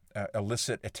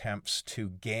attempts to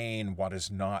gain what is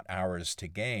not ours to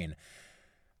gain.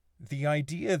 The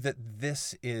idea that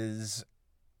this is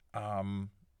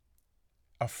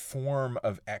a form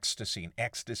of ecstasy, and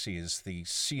ecstasy is the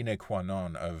sine qua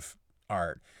non of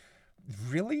art,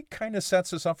 really kind of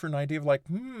sets us up for an idea of like,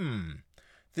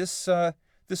 this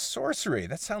sorcery,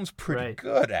 that sounds pretty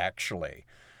good, actually.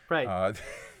 Right.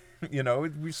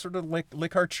 We sort of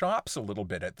lick our chops a little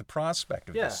bit at the prospect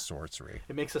of this sorcery.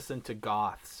 It makes us into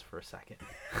goths for a second.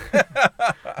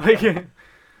 Like,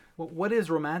 what is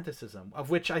Romanticism? Of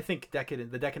which I think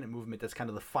the decadent movement is kind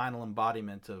of the final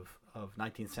embodiment of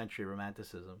 19th century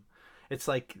Romanticism. It's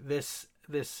like this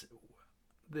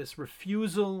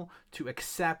refusal to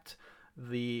accept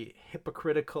the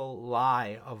hypocritical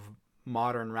lie of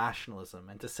modern rationalism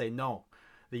and to say, no,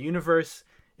 the universe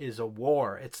is a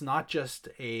war. It's not just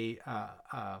an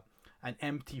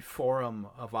empty forum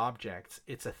of objects.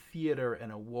 It's a theater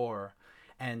and a war.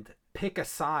 And pick a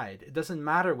side. It doesn't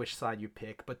matter which side you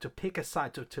pick, but to pick a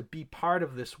side, to be part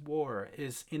of this war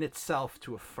is in itself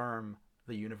to affirm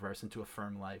the universe and to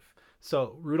affirm life.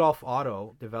 So Rudolf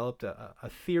Otto developed a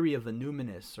theory of the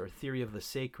numinous, or theory of the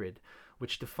sacred,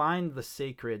 which defined the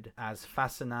sacred as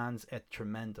fascinans et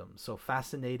tremendum, so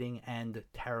fascinating and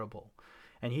terrible.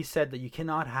 And he said that you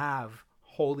cannot have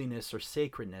holiness or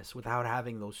sacredness without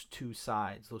having those two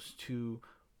sides, those two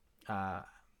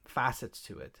facets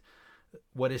to it.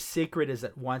 What is sacred is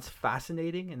at once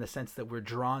fascinating in the sense that we're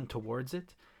drawn towards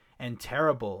it, and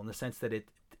terrible in the sense that it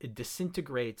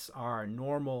disintegrates our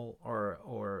normal or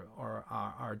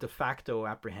our de facto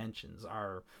apprehensions,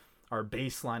 our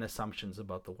baseline assumptions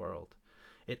about the world.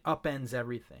 It upends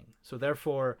everything. So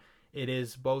therefore, it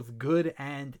is both good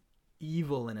and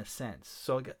evil in a sense.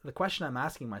 So the question I'm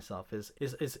asking myself is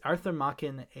Arthur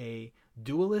Machen a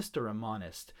dualist or a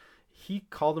monist? He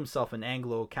called himself an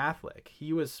Anglo-Catholic.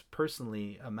 He was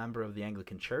personally a member of the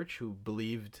Anglican Church who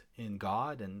believed in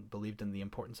God and believed in the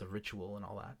importance of ritual and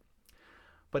all that.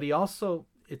 But he also,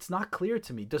 it's not clear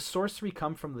to me, does sorcery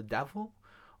come from the devil,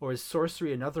 or is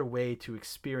sorcery another way to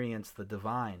experience the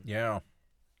divine? Yeah.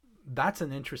 That's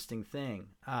an interesting thing.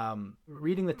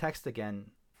 Reading the text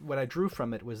again, what I drew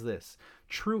from it was this: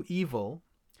 true evil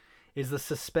is the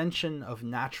suspension of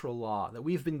natural law, that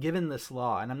we've been given this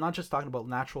law. And I'm not just talking about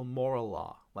natural moral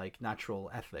law, like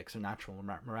natural ethics or natural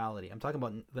morality. I'm talking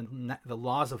about the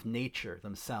laws of nature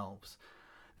themselves.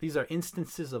 These are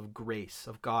instances of grace,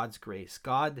 of God's grace.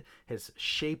 God has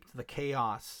shaped the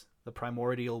chaos, the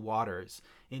primordial waters,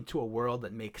 into a world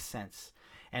that makes sense.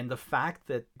 And the fact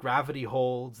that gravity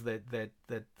holds, that the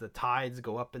tides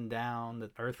go up and down,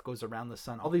 that Earth goes around the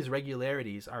sun, all these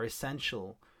regularities are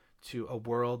essential to a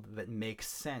world that makes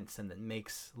sense and that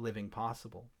makes living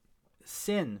possible.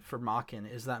 Sin for Machen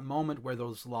is that moment where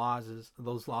those laws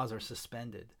are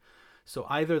suspended. So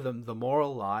either the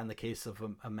moral law in the case of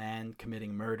a man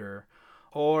committing murder,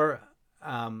 or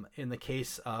in the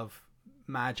case of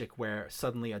magic where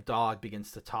suddenly a dog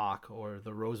begins to talk, or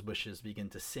the rose bushes begin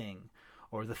to sing,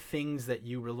 or the things that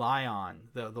you rely on,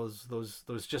 those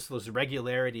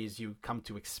regularities you come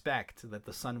to expect, that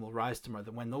the sun will rise tomorrow,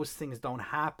 that when those things don't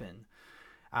happen,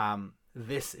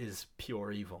 this is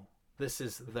pure evil. This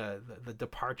is the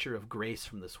departure of grace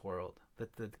from this world.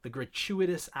 That the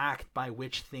gratuitous act by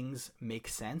which things make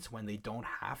sense when they don't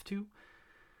have to,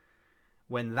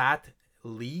 when that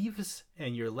leaves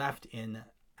and you're left in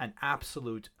an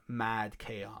absolute mad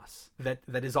chaos that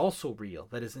is also real,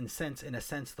 that is in a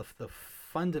sense the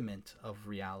fundament of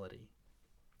reality,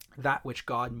 that which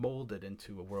God molded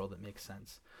into a world that makes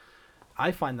sense.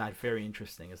 I find that very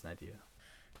interesting as an idea.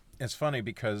 It's funny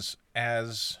because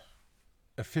as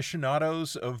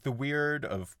aficionados of weird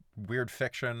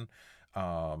fiction,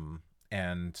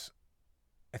 and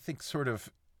I think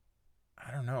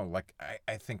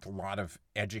I think a lot of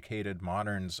educated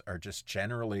moderns are just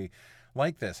generally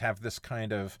like this, have this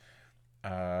kind of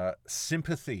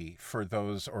sympathy for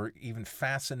those, or even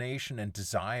fascination and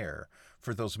desire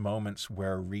for those moments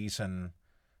where reason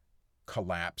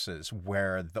collapses,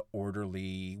 where the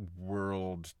orderly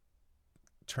world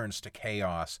turns to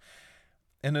chaos.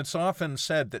 And it's often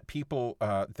said that people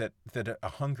that a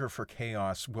hunger for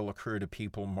chaos will occur to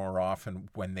people more often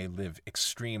when they live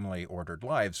extremely ordered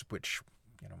lives, which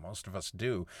most of us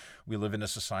do. We live in a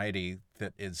society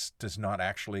that does not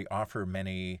actually offer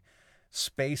many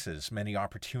spaces, many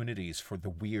opportunities for the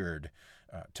weird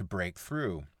to break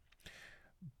through.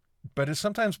 But it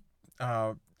sometimes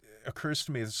occurs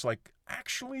to me, it's like,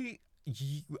 actually,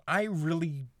 I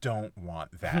really don't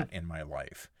want that in my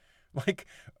life. Like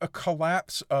a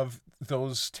collapse of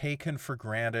those taken for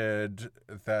granted,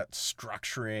 that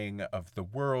structuring of the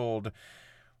world,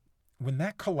 when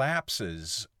that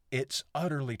collapses, it's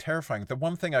utterly terrifying. The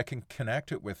one thing I can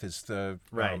connect it with is the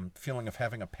feeling of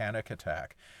having a panic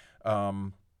attack.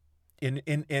 Like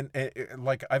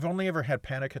I've only ever had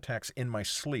panic attacks in my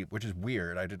sleep, which is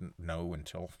weird. I didn't know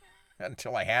until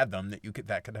I had them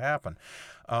that could happen.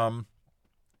 And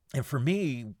for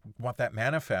me, what that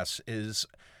manifests is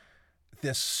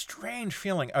this strange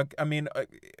feeling.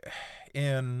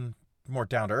 In more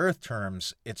down-to-earth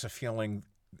terms, it's a feeling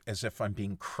as if I'm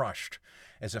being crushed,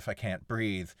 as if I can't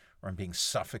breathe, or I'm being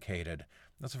suffocated.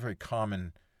 That's a very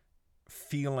common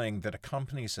feeling that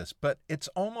accompanies this. But it's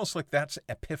almost like that's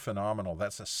epiphenomenal.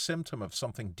 That's a symptom of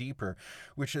something deeper,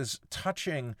 which is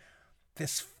touching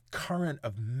this current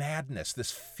of madness,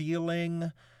 this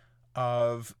feeling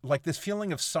of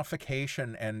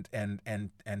suffocation and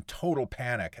total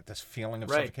panic at this feeling of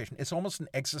suffocation. It's almost an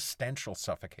existential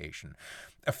suffocation,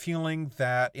 a feeling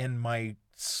that in my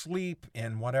sleep,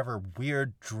 in whatever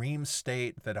weird dream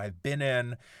state that I've been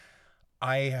in,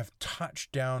 I have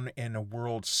touched down in a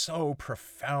world so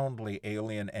profoundly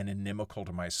alien and inimical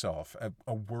to myself,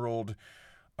 a world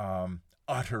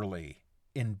utterly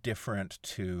indifferent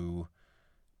to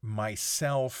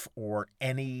myself or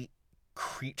any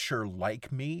creature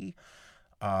like me,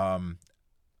 an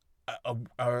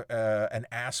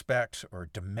aspect or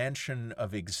dimension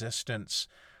of existence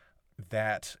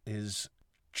that is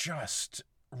just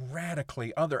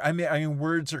radically other. I mean,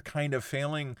 words are kind of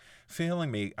failing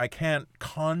me. I can't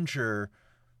conjure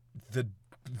the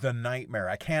nightmare.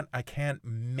 I can't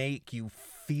make you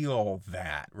feel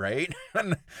that, right?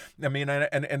 I mean,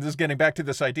 and this is getting back to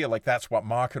this idea, like that's what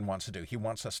Machen wants to do. He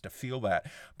wants us to feel that.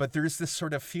 But there's this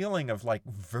sort of feeling of like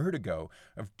vertigo,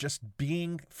 of just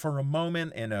being for a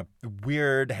moment in a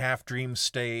weird half dream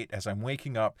state as I'm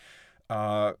waking up,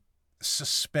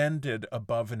 suspended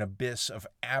above an abyss of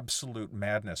absolute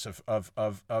madness,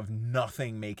 of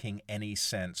nothing making any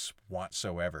sense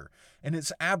whatsoever. And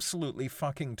it's absolutely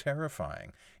fucking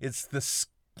terrifying. It's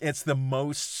the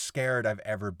most scared I've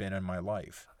ever been in my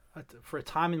life. For a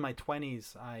time in my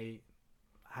 20s, I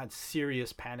had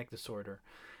serious panic disorder,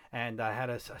 and I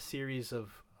had a series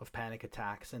of panic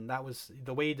attacks, and that was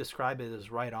the way you describe it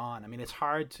is right on. I mean, it's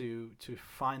hard to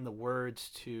find the words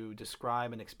to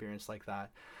describe an experience like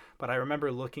that, but I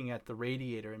remember looking at the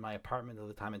radiator in my apartment at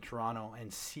the time in Toronto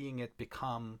and seeing it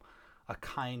become a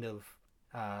kind of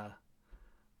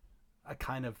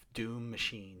doom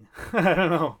machine. I don't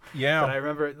know. Yeah. But I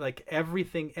remember like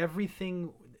everything.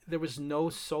 There was no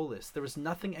solace. There was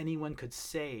nothing anyone could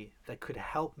say that could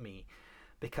help me,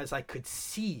 because I could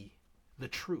see the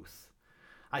truth.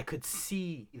 I could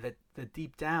see that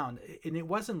deep down, and it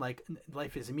wasn't like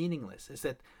life is meaningless. It's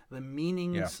that the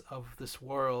meanings of this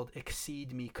world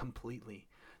exceed me completely.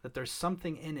 That there's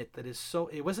something in it that is so.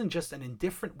 It wasn't just an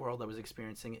indifferent world I was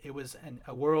experiencing. It was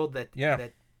a world that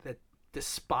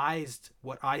despised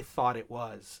what I thought it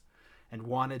was, and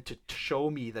wanted to show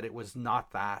me that it was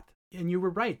not that. And you were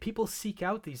right. People seek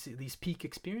out these peak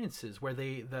experiences where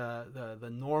the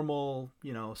normal,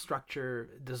 structure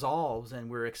dissolves, and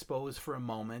we're exposed for a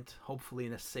moment, hopefully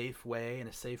in a safe way, in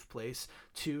a safe place,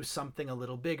 to something a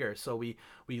little bigger. So we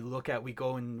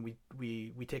go and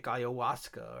we take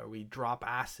ayahuasca, or we drop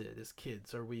acid as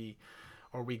kids, or we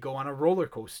go on a roller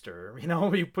coaster.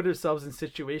 We put ourselves in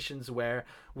situations where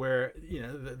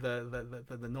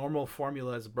the normal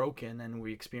formula is broken, and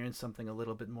we experience something a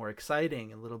little bit more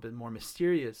exciting, a little bit more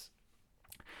mysterious.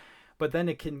 But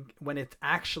then when it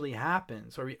actually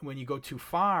happens, or when you go too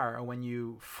far, or when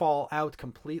you fall out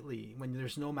completely, when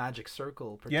there's no magic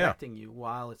circle protecting you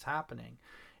while it's happening,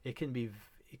 it can be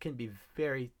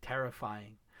very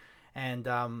terrifying. And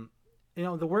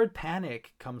the word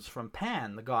panic comes from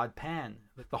Pan, the god Pan,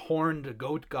 the horned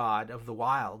goat god of the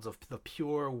wilds, of the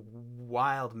pure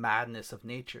wild madness of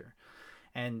nature.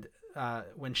 And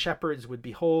when shepherds would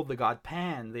behold the god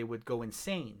Pan, they would go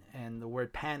insane. And the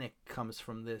word panic comes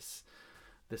from this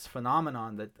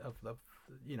phenomenon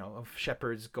of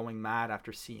shepherds going mad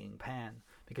after seeing Pan,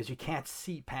 because you can't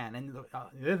see Pan. And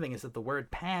the other thing is that the word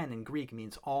Pan in Greek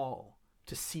means all,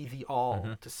 to see the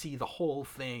all, to see the whole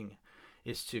thing,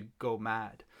 is to go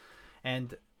mad.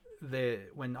 And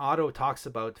when Otto talks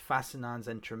about fascinans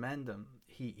and tremendum,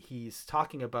 he's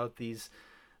talking about these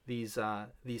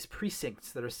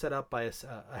precincts that are set up by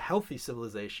a healthy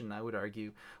civilization, I would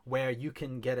argue, where you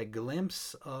can get a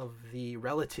glimpse of the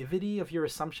relativity of your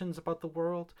assumptions about the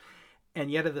world,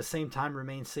 and yet at the same time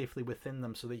remain safely within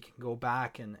them, so that you can go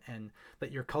back and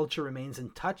that your culture remains in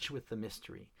touch with the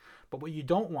mystery. But what you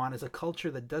don't want is a culture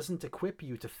that doesn't equip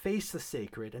you to face the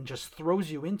sacred and just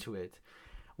throws you into it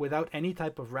without any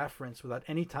type of reference, without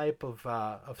any type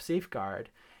of safeguard.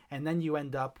 And then you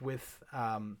end up with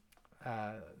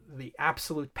the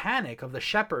absolute panic of the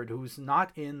shepherd who's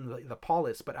not in the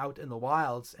polis but out in the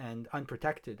wilds and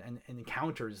unprotected, and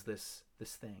encounters this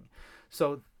thing.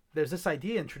 So there's this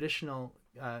idea in traditional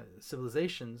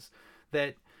civilizations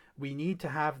that we need to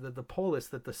have the polis,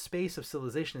 that the space of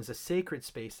civilization is a sacred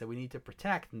space that we need to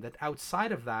protect, and that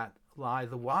outside of that lie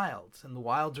the wilds, and the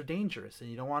wilds are dangerous, and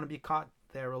you don't want to be caught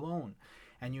there alone,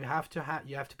 and you have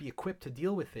to be equipped to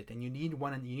deal with it, and you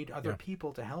need other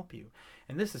people to help you.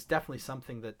 And this is definitely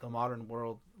something that the modern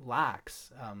world lacks,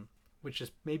 which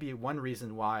is maybe one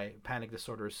reason why panic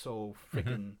disorder is so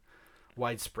freaking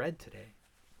widespread today.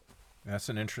 That's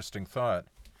an interesting thought.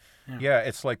 Yeah,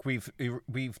 it's like we've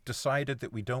decided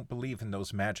that we don't believe in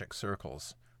those magic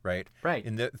circles, right? Right.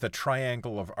 In the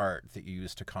triangle of art that you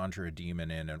use to conjure a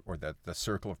demon in, or the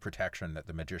circle of protection that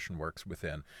the magician works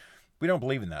within. We don't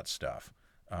believe in that stuff.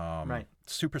 Right.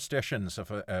 Superstitions of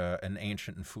an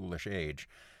ancient and foolish age.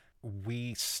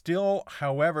 We still,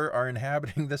 however, are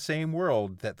inhabiting the same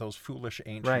world that those foolish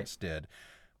ancients did,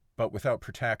 but without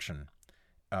protection.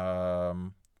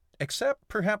 Except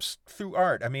perhaps through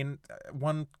art. I mean,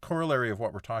 one corollary of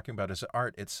what we're talking about is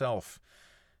art itself.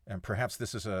 And perhaps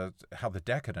this is how the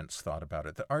decadents thought about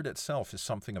it. The art itself is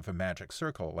something of a magic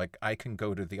circle. Like, I can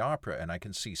go to the opera and I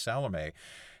can see Salome,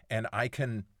 and I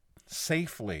can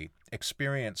safely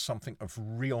experience something of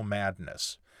real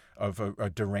madness, of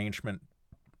a derangement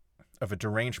of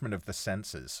the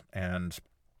senses. And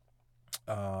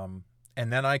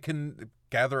then I can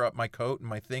gather up my coat and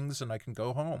my things and I can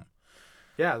go home.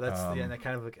 Yeah, that's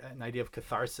kind of an idea of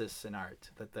catharsis in art,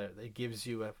 that it gives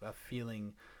you a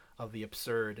feeling of the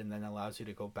absurd, and then allows you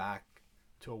to go back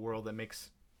to a world that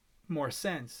makes more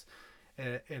sense.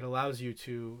 It allows you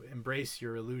to embrace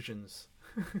your illusions.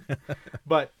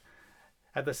 But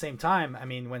at the same time, I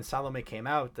mean, when Salome came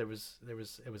out, it was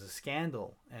a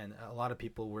scandal, and a lot of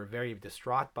people were very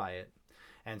distraught by it.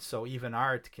 And so even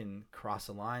art can cross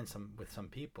a line with some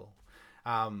people,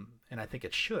 and I think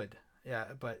it should. Yeah,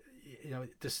 but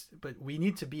but we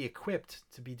need to be equipped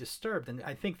to be disturbed. And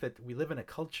I think that we live in a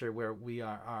culture where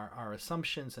our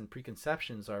assumptions and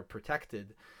preconceptions are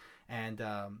protected, and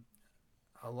a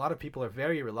lot of people are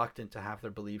very reluctant to have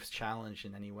their beliefs challenged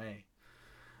in any way.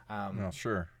 Well,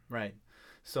 sure. Right.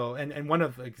 So, and one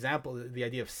of the example, the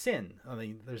idea of sin. I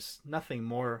mean, there's nothing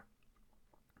more.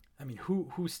 I mean,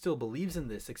 who still believes in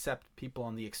this except people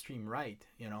on the extreme right?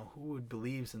 Who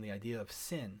believes in the idea of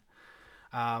sin?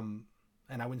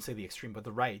 And I wouldn't say the extreme, but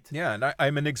the right. Yeah, and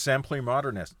I'm an exemplary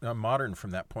modern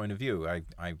from that point of view. I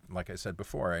like I said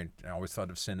before, I always thought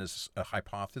of sin as a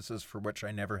hypothesis for which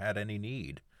I never had any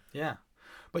need. Yeah,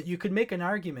 but you could make an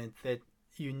argument that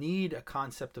you need a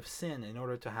concept of sin in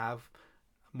order to have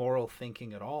moral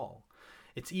thinking at all.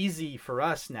 It's easy for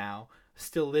us now,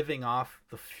 still living off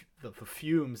the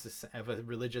fumes of a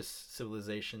religious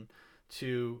civilization,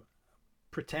 to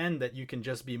pretend that you can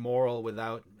just be moral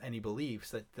without any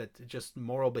beliefs, that just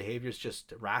moral behavior is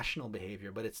just rational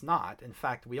behavior, but it's not. In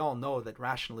fact, we all know that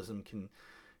rationalism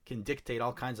can dictate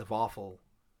all kinds of awful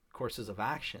courses of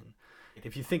action.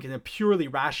 If you think in a purely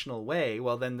rational way,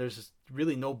 well, then there's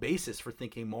really no basis for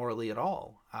thinking morally at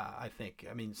all. I think.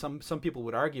 I mean, some people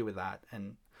would argue with that,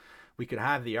 and we could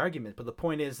have the argument. But the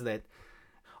point is that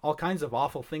all kinds of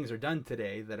awful things are done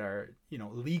today that are,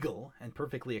 legal and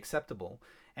perfectly acceptable,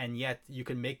 and yet you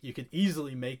could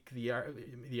easily make the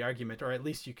argument, or at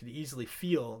least you could easily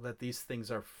feel that these things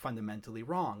are fundamentally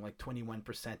wrong, like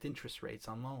 21% interest rates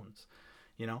on loans,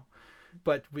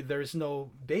 But there's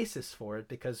no basis for it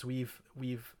because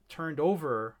we've turned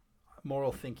over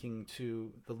moral thinking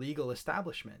to the legal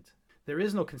establishment. There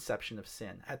is no conception of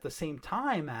sin at the same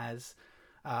time as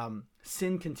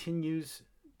sin continues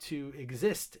to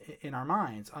exist in our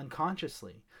minds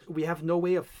unconsciously. We have no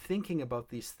way of thinking about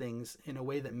these things in a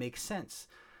way that makes sense.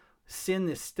 Sin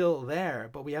is still there,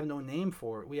 but we have no name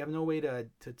for it. We have no way to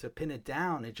pin it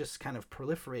down. It just kind of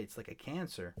proliferates like a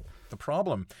cancer. The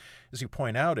problem, as you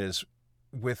point out, is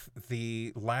with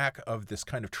the lack of this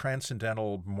kind of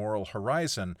transcendental moral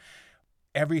horizon,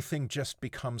 everything just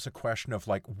becomes a question of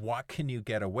like, what can you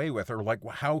get away with? Or like,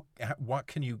 what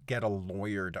can you get a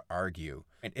lawyer to argue?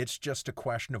 It's just a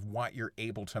question of what you're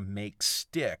able to make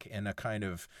stick in a kind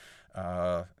of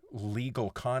legal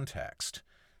context.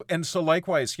 And so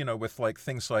likewise, with like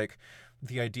things like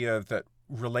the idea that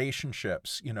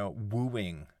relationships,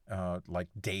 wooing, like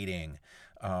dating,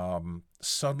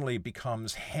 suddenly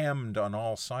becomes hemmed on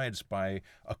all sides by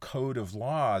a code of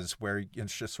laws where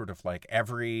it's just sort of like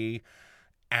every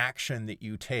action that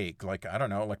you take, like, I don't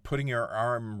know, like putting your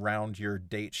arm around your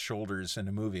date's shoulders in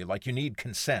a movie, like you need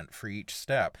consent for each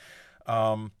step.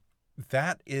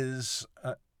 That is,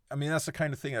 that's the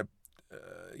kind of thing that,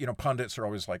 pundits are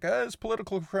always like, is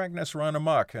political correctness run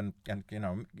amok? And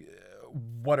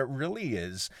what it really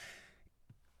is,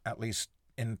 at least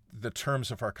in the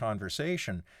terms of our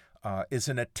conversation, is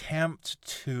an attempt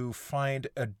to find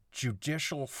a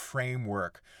judicial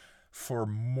framework for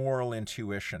moral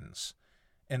intuitions.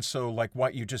 And so like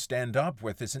what you just end up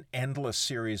with is an endless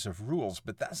series of rules,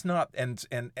 but that's not, and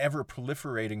ever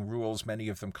proliferating rules, many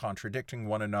of them contradicting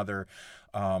one another.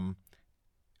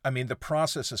 The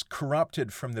process is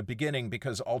corrupted from the beginning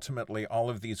because ultimately all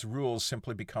of these rules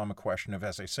simply become a question of,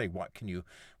 as I say, what can you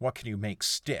make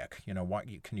stick? What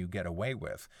can you get away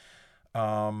with?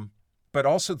 But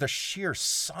also the sheer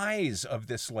size of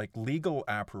this like legal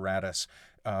apparatus,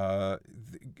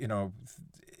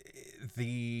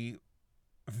 the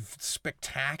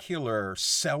spectacular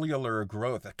cellular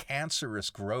growth, the cancerous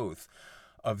growth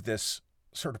of this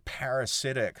sort of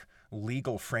parasitic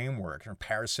legal framework, or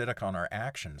parasitic on our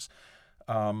actions,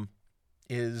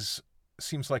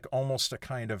 seems like almost a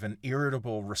kind of an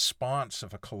irritable response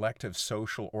of a collective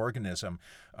social organism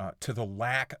to the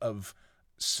lack of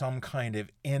some kind of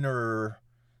inner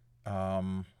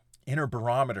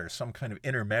barometer, some kind of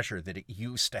inner measure that it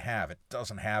used to have. It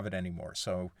doesn't have it anymore.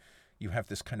 So you have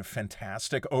this kind of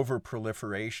fantastic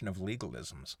over-proliferation of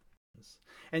legalisms.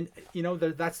 And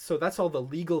that's all the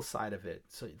legal side of it.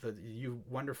 So you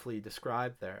wonderfully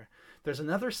described there. There's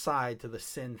another side to the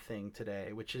sin thing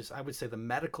today, which is, I would say, the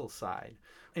medical side.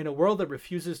 In a world that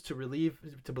refuses to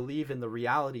believe in the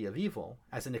reality of evil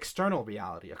as an external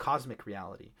reality, a cosmic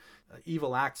reality,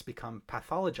 evil acts become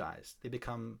pathologized. They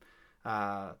become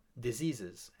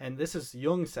diseases. And this is,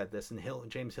 Jung said this, and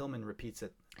James Hillman repeats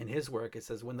it in his work. It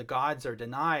says, when the gods are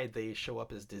denied, they show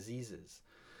up as diseases.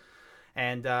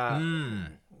 And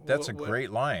that's a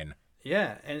great line.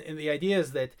 Yeah, and the idea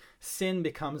is that sin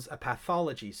becomes a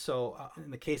pathology. So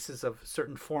in the cases of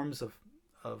certain forms of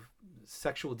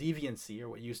sexual deviancy, or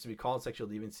what used to be called sexual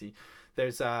deviancy,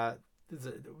 there's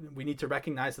we need to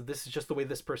recognize that this is just the way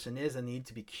this person is and they need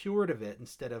to be cured of it,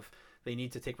 instead of they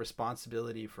need to take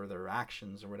responsibility for their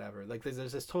actions or whatever. Like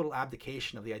there's this total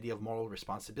abdication of the idea of moral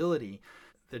responsibility.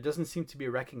 There doesn't seem to be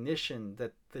a recognition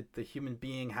that the human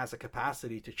being has a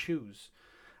capacity to choose.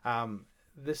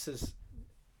 This is,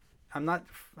 I'm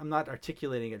not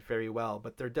articulating it very well,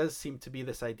 but there does seem to be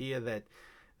this idea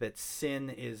that sin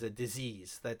is a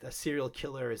disease, that a serial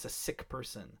killer is a sick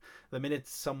person. The minute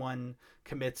someone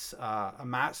commits a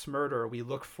mass murder, we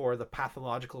look for the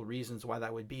pathological reasons why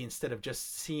that would be, instead of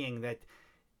just seeing that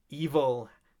evil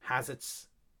has its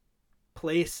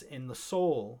place in the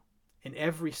soul, in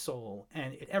every soul,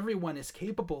 and everyone is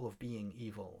capable of being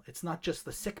evil. It's not just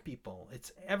the sick people,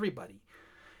 it's everybody.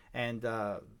 And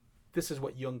this is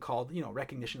what Jung called,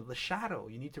 recognition of the shadow.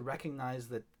 You need to recognize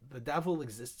that the devil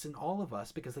exists in all of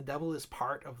us because the devil is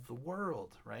part of the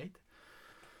world, right?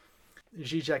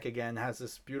 Zizek again has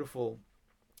this beautiful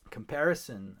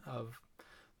comparison of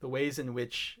the ways in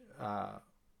which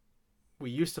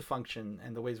we used to function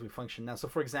and the ways we function now. So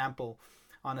for example,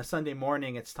 on a Sunday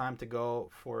morning, it's time to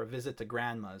go for a visit to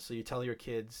grandma's. So you tell your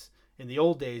kids, in the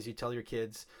old days, you tell your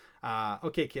kids,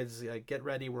 okay, kids, get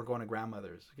ready. We're going to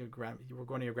grandmother's. We're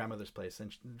going to your grandmother's place.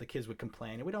 And the kids would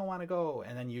complain, we don't want to go.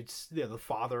 And then the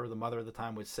father or the mother at the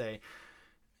time would say,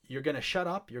 you're going to shut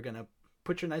up. You're going to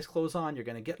put your nice clothes on. You're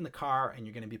going to get in the car and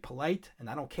you're going to be polite. And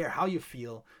I don't care how you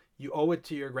feel. You owe it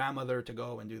to your grandmother to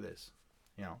go and do this.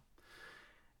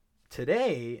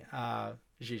 Today,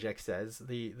 Zizek says,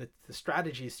 the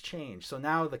strategies change. So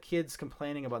now the kid's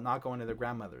complaining about not going to their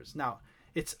grandmother's. Now,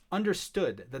 it's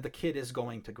understood that the kid is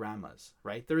going to grandma's,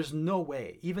 right? There's no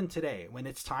way, even today, when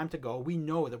it's time to go, we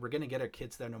know that we're going to get our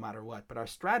kids there no matter what. But our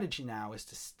strategy now is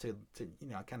to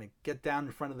kind of get down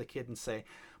in front of the kid and say,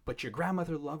 but your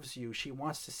grandmother loves you. She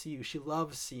wants to see you. She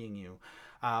loves seeing you.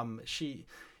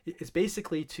 It's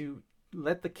basically to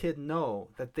let the kid know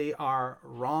that they are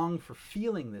wrong for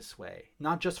feeling this way,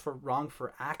 not just wrong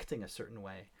for acting a certain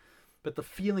way, but the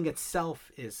feeling itself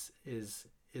is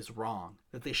wrong,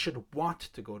 that they should want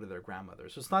to go to their grandmother.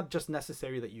 So it's not just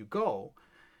necessary that you go,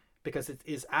 because it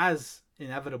is as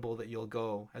inevitable that you'll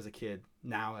go as a kid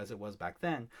now as it was back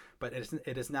then, but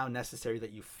it is now necessary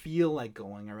that you feel like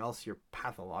going, or else you're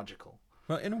pathological.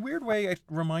 Well, in a weird way, it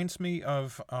reminds me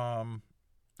of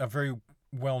a very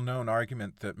well-known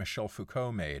argument that Michel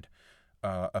Foucault made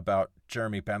about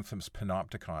Jeremy Bentham's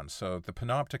panopticon. So the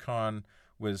panopticon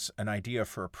was an idea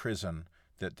for a prison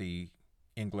that the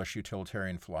English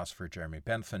utilitarian philosopher Jeremy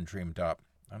Bentham dreamed up.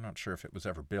 I'm not sure if it was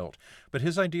ever built, but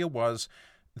his idea was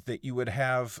that you would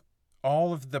have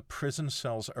all of the prison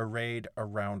cells arrayed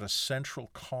around a central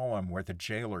column where the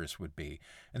jailers would be,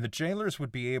 and the jailers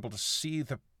would be able to see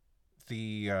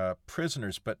the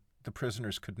prisoners, but the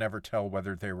prisoners could never tell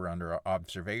whether they were under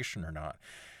observation or not.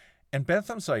 And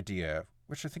Bentham's idea,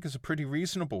 which I think is a pretty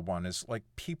reasonable one, is like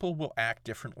people will act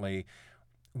differently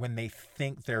when they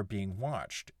think they're being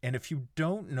watched. And if you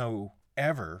don't know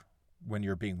ever when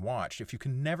you're being watched, if you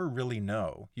can never really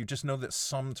know, you just know that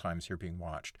sometimes you're being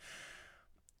watched.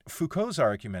 Foucault's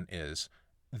argument is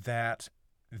that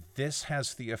this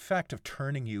has the effect of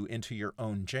turning you into your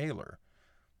own jailer,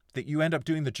 that you end up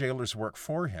doing the jailer's work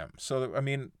for him. So, I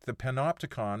mean, the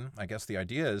panopticon, I guess the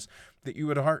idea is that you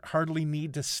would hardly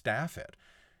need to staff it,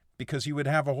 because you would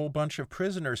have a whole bunch of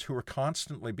prisoners who are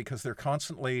constantly, because they're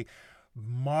constantly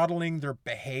modeling their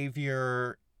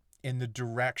behavior in the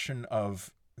direction of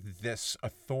this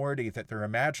authority that they're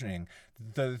imagining.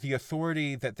 The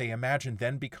authority that they imagine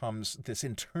then becomes this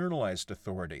internalized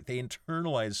authority. They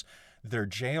internalize their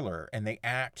jailer, and they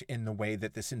act in the way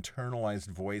that this internalized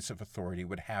voice of authority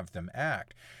would have them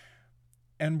act.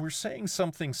 And we're saying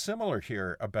something similar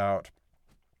here about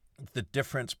the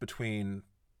difference between,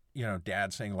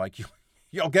 dad saying, like,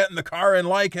 you'll get in the car and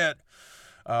like it,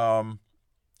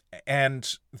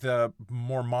 and the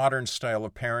more modern style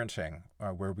of parenting,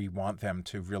 where we want them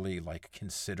to really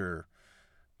consider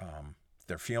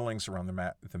their feelings around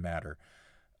the matter.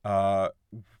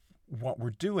 What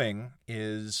we're doing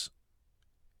is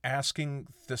asking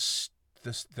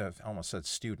I almost said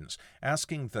students,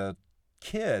 asking the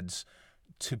kids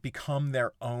to become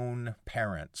their own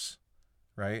parents,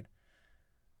 right?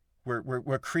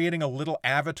 We're creating a little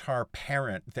avatar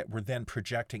parent that we're then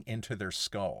projecting into their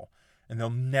skull. And they'll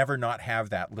never not have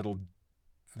that little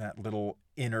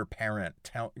inner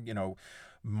parent,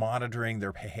 monitoring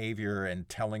their behavior and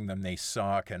telling them they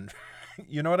suck. And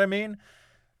you know what I mean?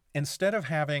 Instead of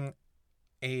having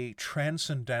a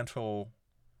transcendental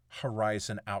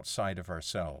horizon outside of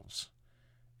ourselves,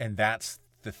 and that's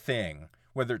the thing,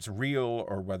 whether it's real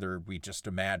or whether we just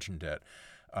imagined it,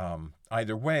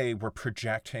 Either way, we're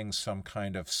projecting some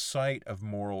kind of sight of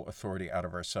moral authority out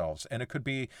of ourselves. And it could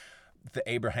be the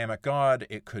Abrahamic God,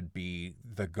 it could be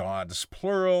the gods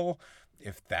plural,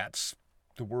 if that's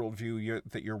the worldview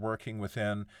that you're working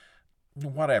within,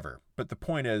 whatever. But the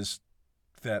point is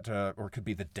that, or it could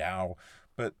be the Tao,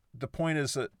 but the point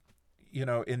is that, you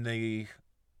know, in the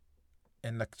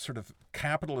sort of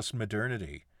capitalist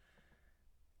modernity,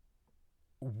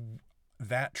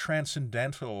 that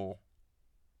transcendental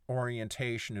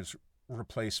orientation is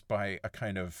replaced by a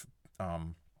kind of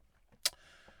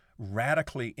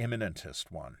radically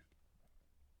immanentist one,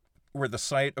 where the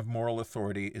site of moral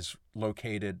authority is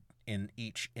located in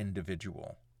each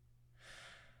individual.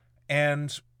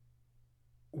 And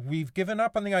we've given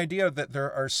up on the idea that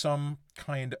there are some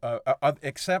kind of,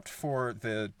 except for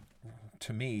the,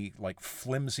 to me, like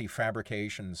flimsy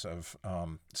fabrications of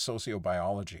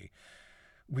sociobiology,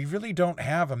 we really don't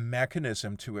have a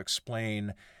mechanism to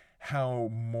explain how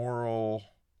moral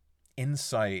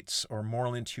insights or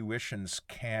moral intuitions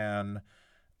can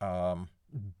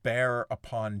bear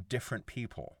upon different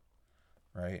people,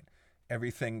 right?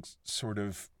 Everything sort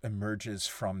of emerges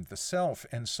from the self.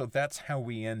 And so that's how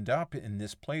we end up in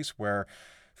this place where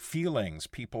feelings,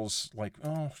 people's like,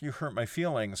 oh, you hurt my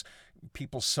feelings,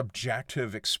 people's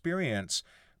subjective experience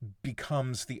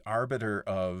becomes the arbiter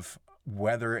of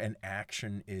whether an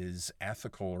action is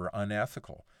ethical or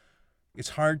unethical. It's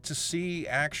hard to see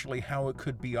actually how it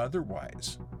could be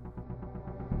otherwise.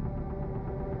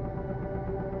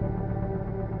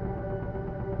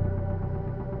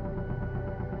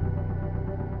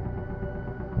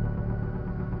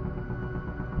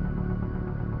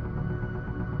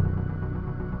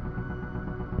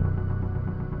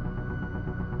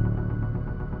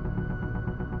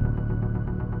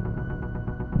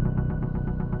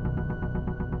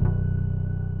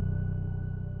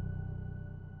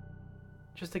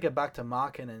 Just to get back to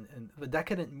Machen and the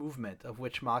decadent movement, of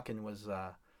which Machen was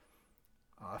a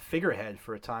figurehead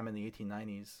for a time in the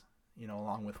 1890s, you know,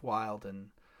 along with Wilde and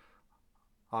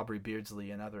Aubrey Beardsley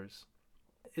and others.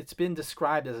 It's been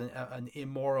described as an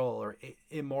immoral or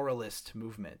immoralist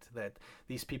movement, that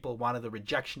these people wanted the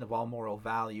rejection of all moral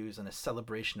values and a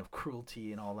celebration of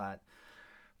cruelty and all that.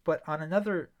 But on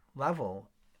another level,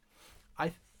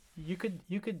 you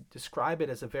could describe it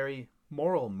as a very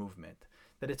moral movement,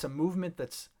 that it's a movement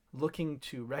that's looking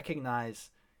to recognize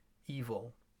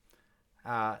evil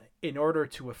in order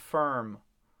to affirm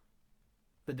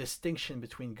the distinction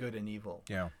between good and evil.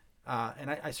 Yeah. And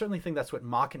I certainly think that's what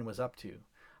Machen was up to.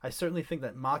 I certainly think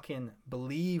that Machen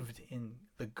believed in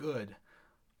the good,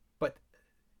 but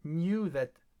knew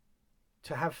that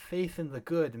to have faith in the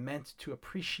good meant to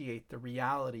appreciate the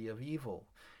reality of evil.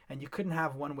 And you couldn't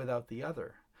have one without the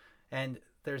other. And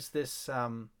there's this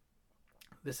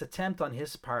attempt on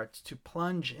his part to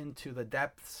plunge into the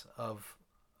depths of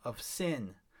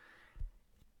sin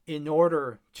in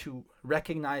order to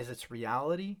recognize its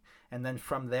reality, and then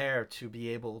from there to be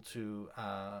able to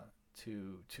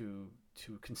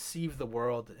conceive the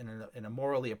world in a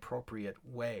morally appropriate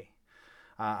way.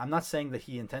 I'm not saying that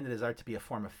he intended his art to be a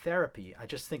form of therapy. I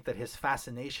just think that his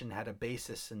fascination had a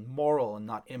basis in moral and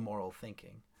not immoral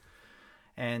thinking.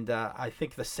 And I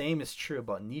think the same is true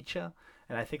about Nietzsche,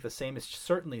 and I think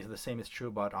certainly the same is true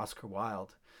about Oscar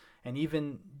Wilde, and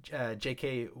even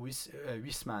J.K.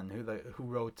 Huysmans, who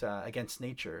wrote Against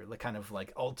Nature, the kind of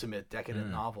like ultimate decadent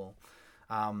novel.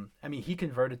 I mean, he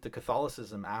converted to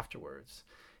Catholicism afterwards,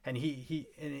 and he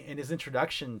in his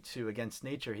introduction to Against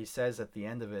Nature, he says at the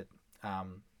end of it,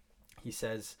 he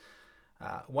says,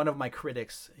 one of my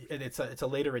critics, and it's a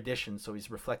later edition, so he's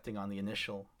reflecting on the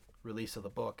initial release of the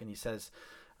book, and he says,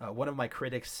 one of my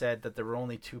critics said that there were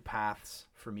only two paths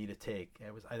for me to take.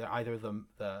 It was either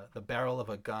the barrel of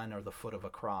a gun or the foot of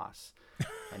a cross.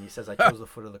 And he says, I chose the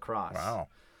foot of the cross. Wow.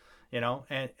 You know,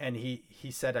 and he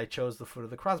said, I chose the foot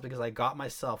of the cross because I got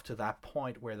myself to that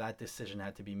point where that decision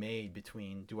had to be made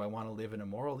between, do I want to live in a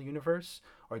moral universe,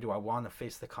 or do I want to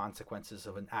face the consequences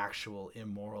of an actual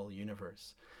immoral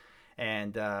universe?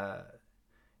 And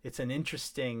it's an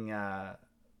interesting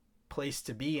place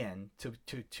to be in,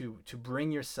 to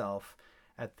bring yourself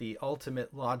at the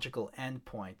ultimate logical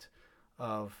endpoint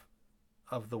of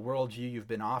the worldview you've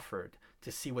been offered,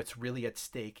 to see what's really at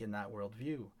stake in that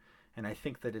worldview. And I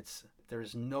think that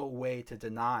there's no way to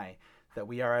deny that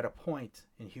we are at a point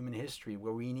in human history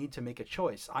where we need to make a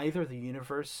choice. Either the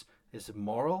universe is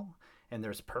moral and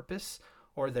there's purpose,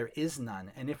 or there is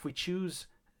none. And if we choose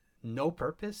no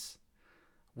purpose,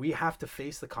 we have to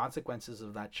face the consequences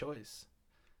of that choice.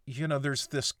 You know, there's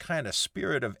this kind of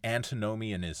spirit of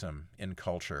antinomianism in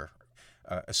culture,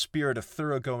 a spirit of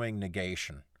thoroughgoing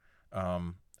negation.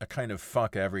 a kind of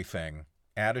fuck everything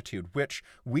attitude, which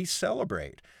we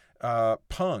celebrate.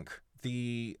 Punk,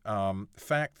 the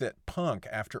fact that punk,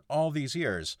 after all these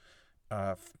years,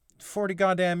 40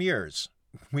 goddamn years,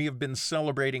 we have been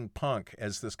celebrating punk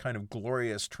as this kind of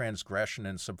glorious transgression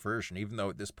and subversion, even though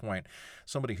at this point,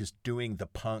 somebody who's doing the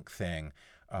punk thing,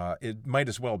 it might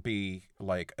as well be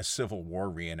like a Civil War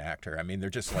reenactor. I mean, they're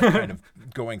just like kind of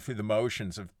going through the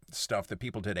motions of stuff that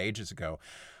people did ages ago.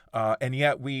 And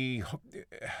yet we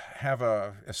have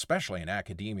especially in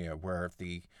academia, where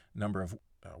the number of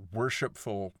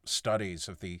worshipful studies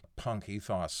of the punk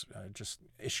ethos just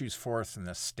issues forth in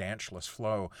this stanchless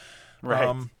flow.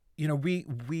 Right.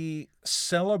 We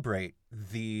celebrate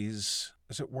these,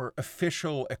 as it were,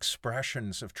 official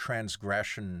expressions of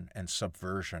transgression and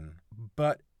subversion.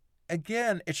 But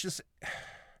again, it's just,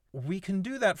 we can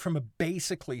do that from a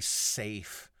basically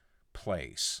safe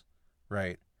place,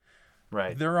 right?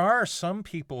 Right. There are some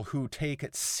people who take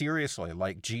it seriously,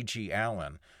 like G.G.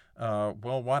 Allen.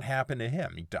 Well, what happened to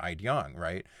him? He died young,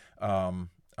 right?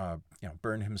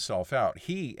 Burned himself out.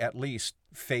 He at least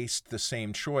faced the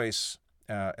same choice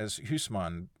as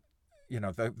Husmann,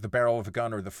 the barrel of a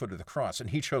gun or the foot of the cross, and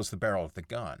he chose the barrel of the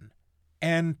gun.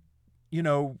 And,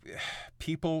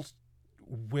 people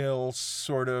will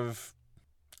sort of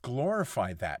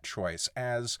glorify that choice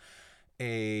as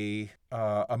a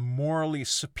morally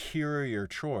superior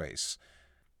choice.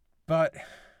 But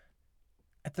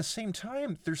at the same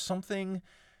time, there's something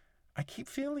I keep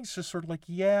feeling just sort of like,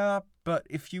 yeah, but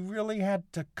if you really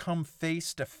had to come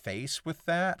face to face with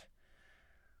that,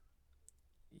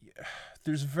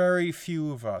 there's very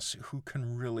few of us who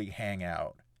can really hang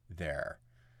out there.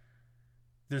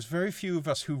 There's very few of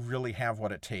us who really have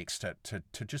what it takes to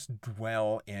just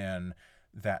dwell in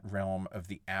that realm of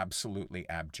the absolutely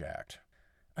abject.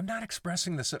 I'm not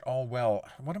expressing this at all well.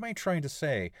 What am I trying to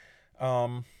say?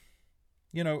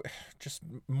 Just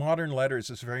modern letters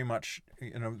is very much,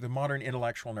 the modern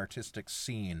intellectual and artistic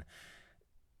scene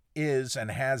is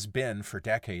and has been for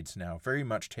decades now very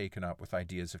much taken up with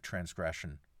ideas of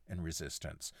transgression and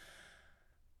resistance.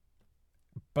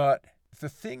 But the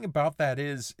thing about that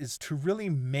is to really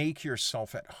make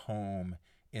yourself at home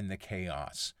in the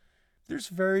chaos. There's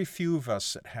very few of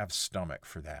us that have stomach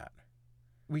for that.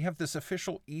 We have this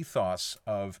official ethos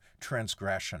of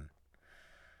transgression.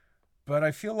 But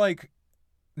I feel like,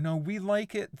 no, we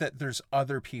like it that there's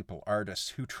other people,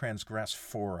 artists, who transgress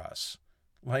for us.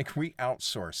 Like, we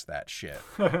outsource that shit.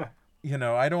 I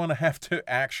don't want to have to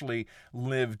actually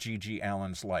live G.G.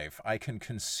 Allen's life. I can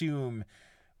consume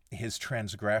his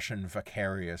transgression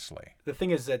vicariously. The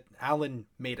thing is that Allen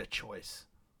made a choice.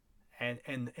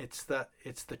 And it's the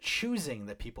choosing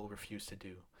that people refuse to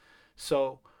do.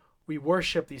 So we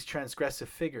worship these transgressive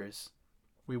figures.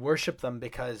 We worship them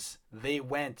because they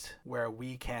went where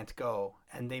we can't go,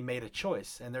 and they made a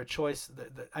choice. And their choice,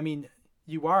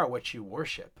 you are what you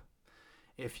worship.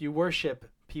 If you worship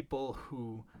people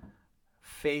who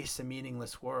face a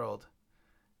meaningless world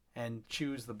and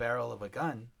choose the barrel of a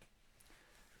gun,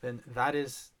 then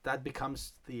that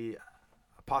becomes the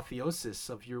apotheosis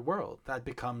of your world. That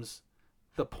becomes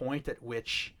the point at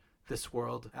which this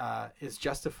world is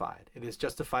justified. It is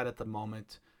justified at the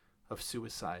moment of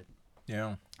suicide.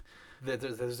 Yeah.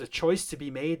 There's a choice to be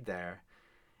made there,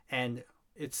 and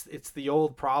it's the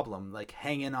old problem, like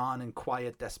hanging on in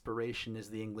quiet desperation is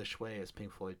the English way, as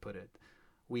Pink Floyd put it.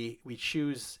 We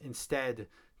choose instead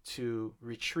to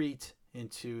retreat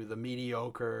into the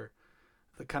mediocre,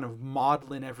 the kind of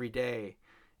maudlin every day,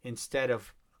 instead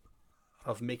of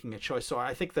making a choice. So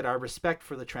I think that our respect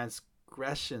for the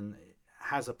transgression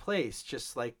has a place,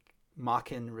 just like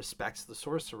Machen respects the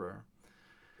sorcerer.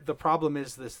 The problem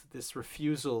is this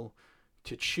refusal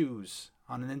to choose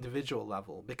on an individual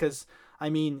level, because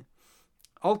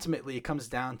ultimately it comes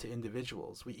down to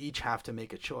individuals. We each have to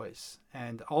make a choice,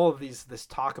 and all of this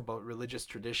talk about religious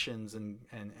traditions and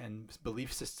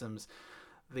belief systems,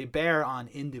 they bear on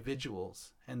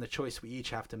individuals and the choice we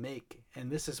each have to make. And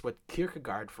this is what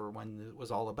Kierkegaard, for one, was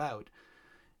all about.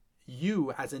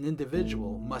 You as an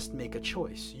individual must make a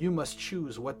choice. You must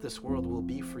choose what this world will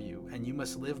be for you, and you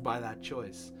must live by that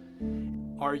choice.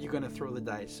 Are you going to throw the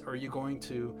dice? Are you going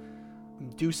to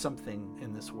do something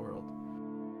in this world?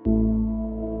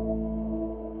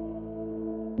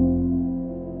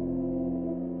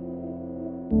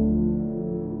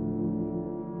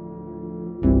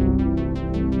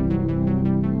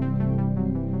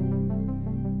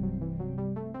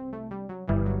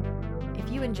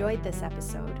 If you enjoyed this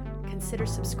episode, consider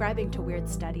subscribing to Weird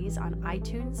Studies on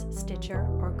iTunes, Stitcher,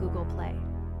 or Google Play.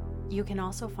 You can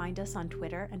also find us on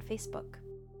Twitter and Facebook.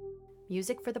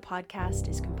 Music for the podcast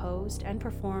is composed and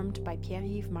performed by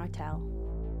Pierre-Yves Martel.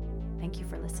 Thank you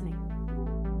for listening.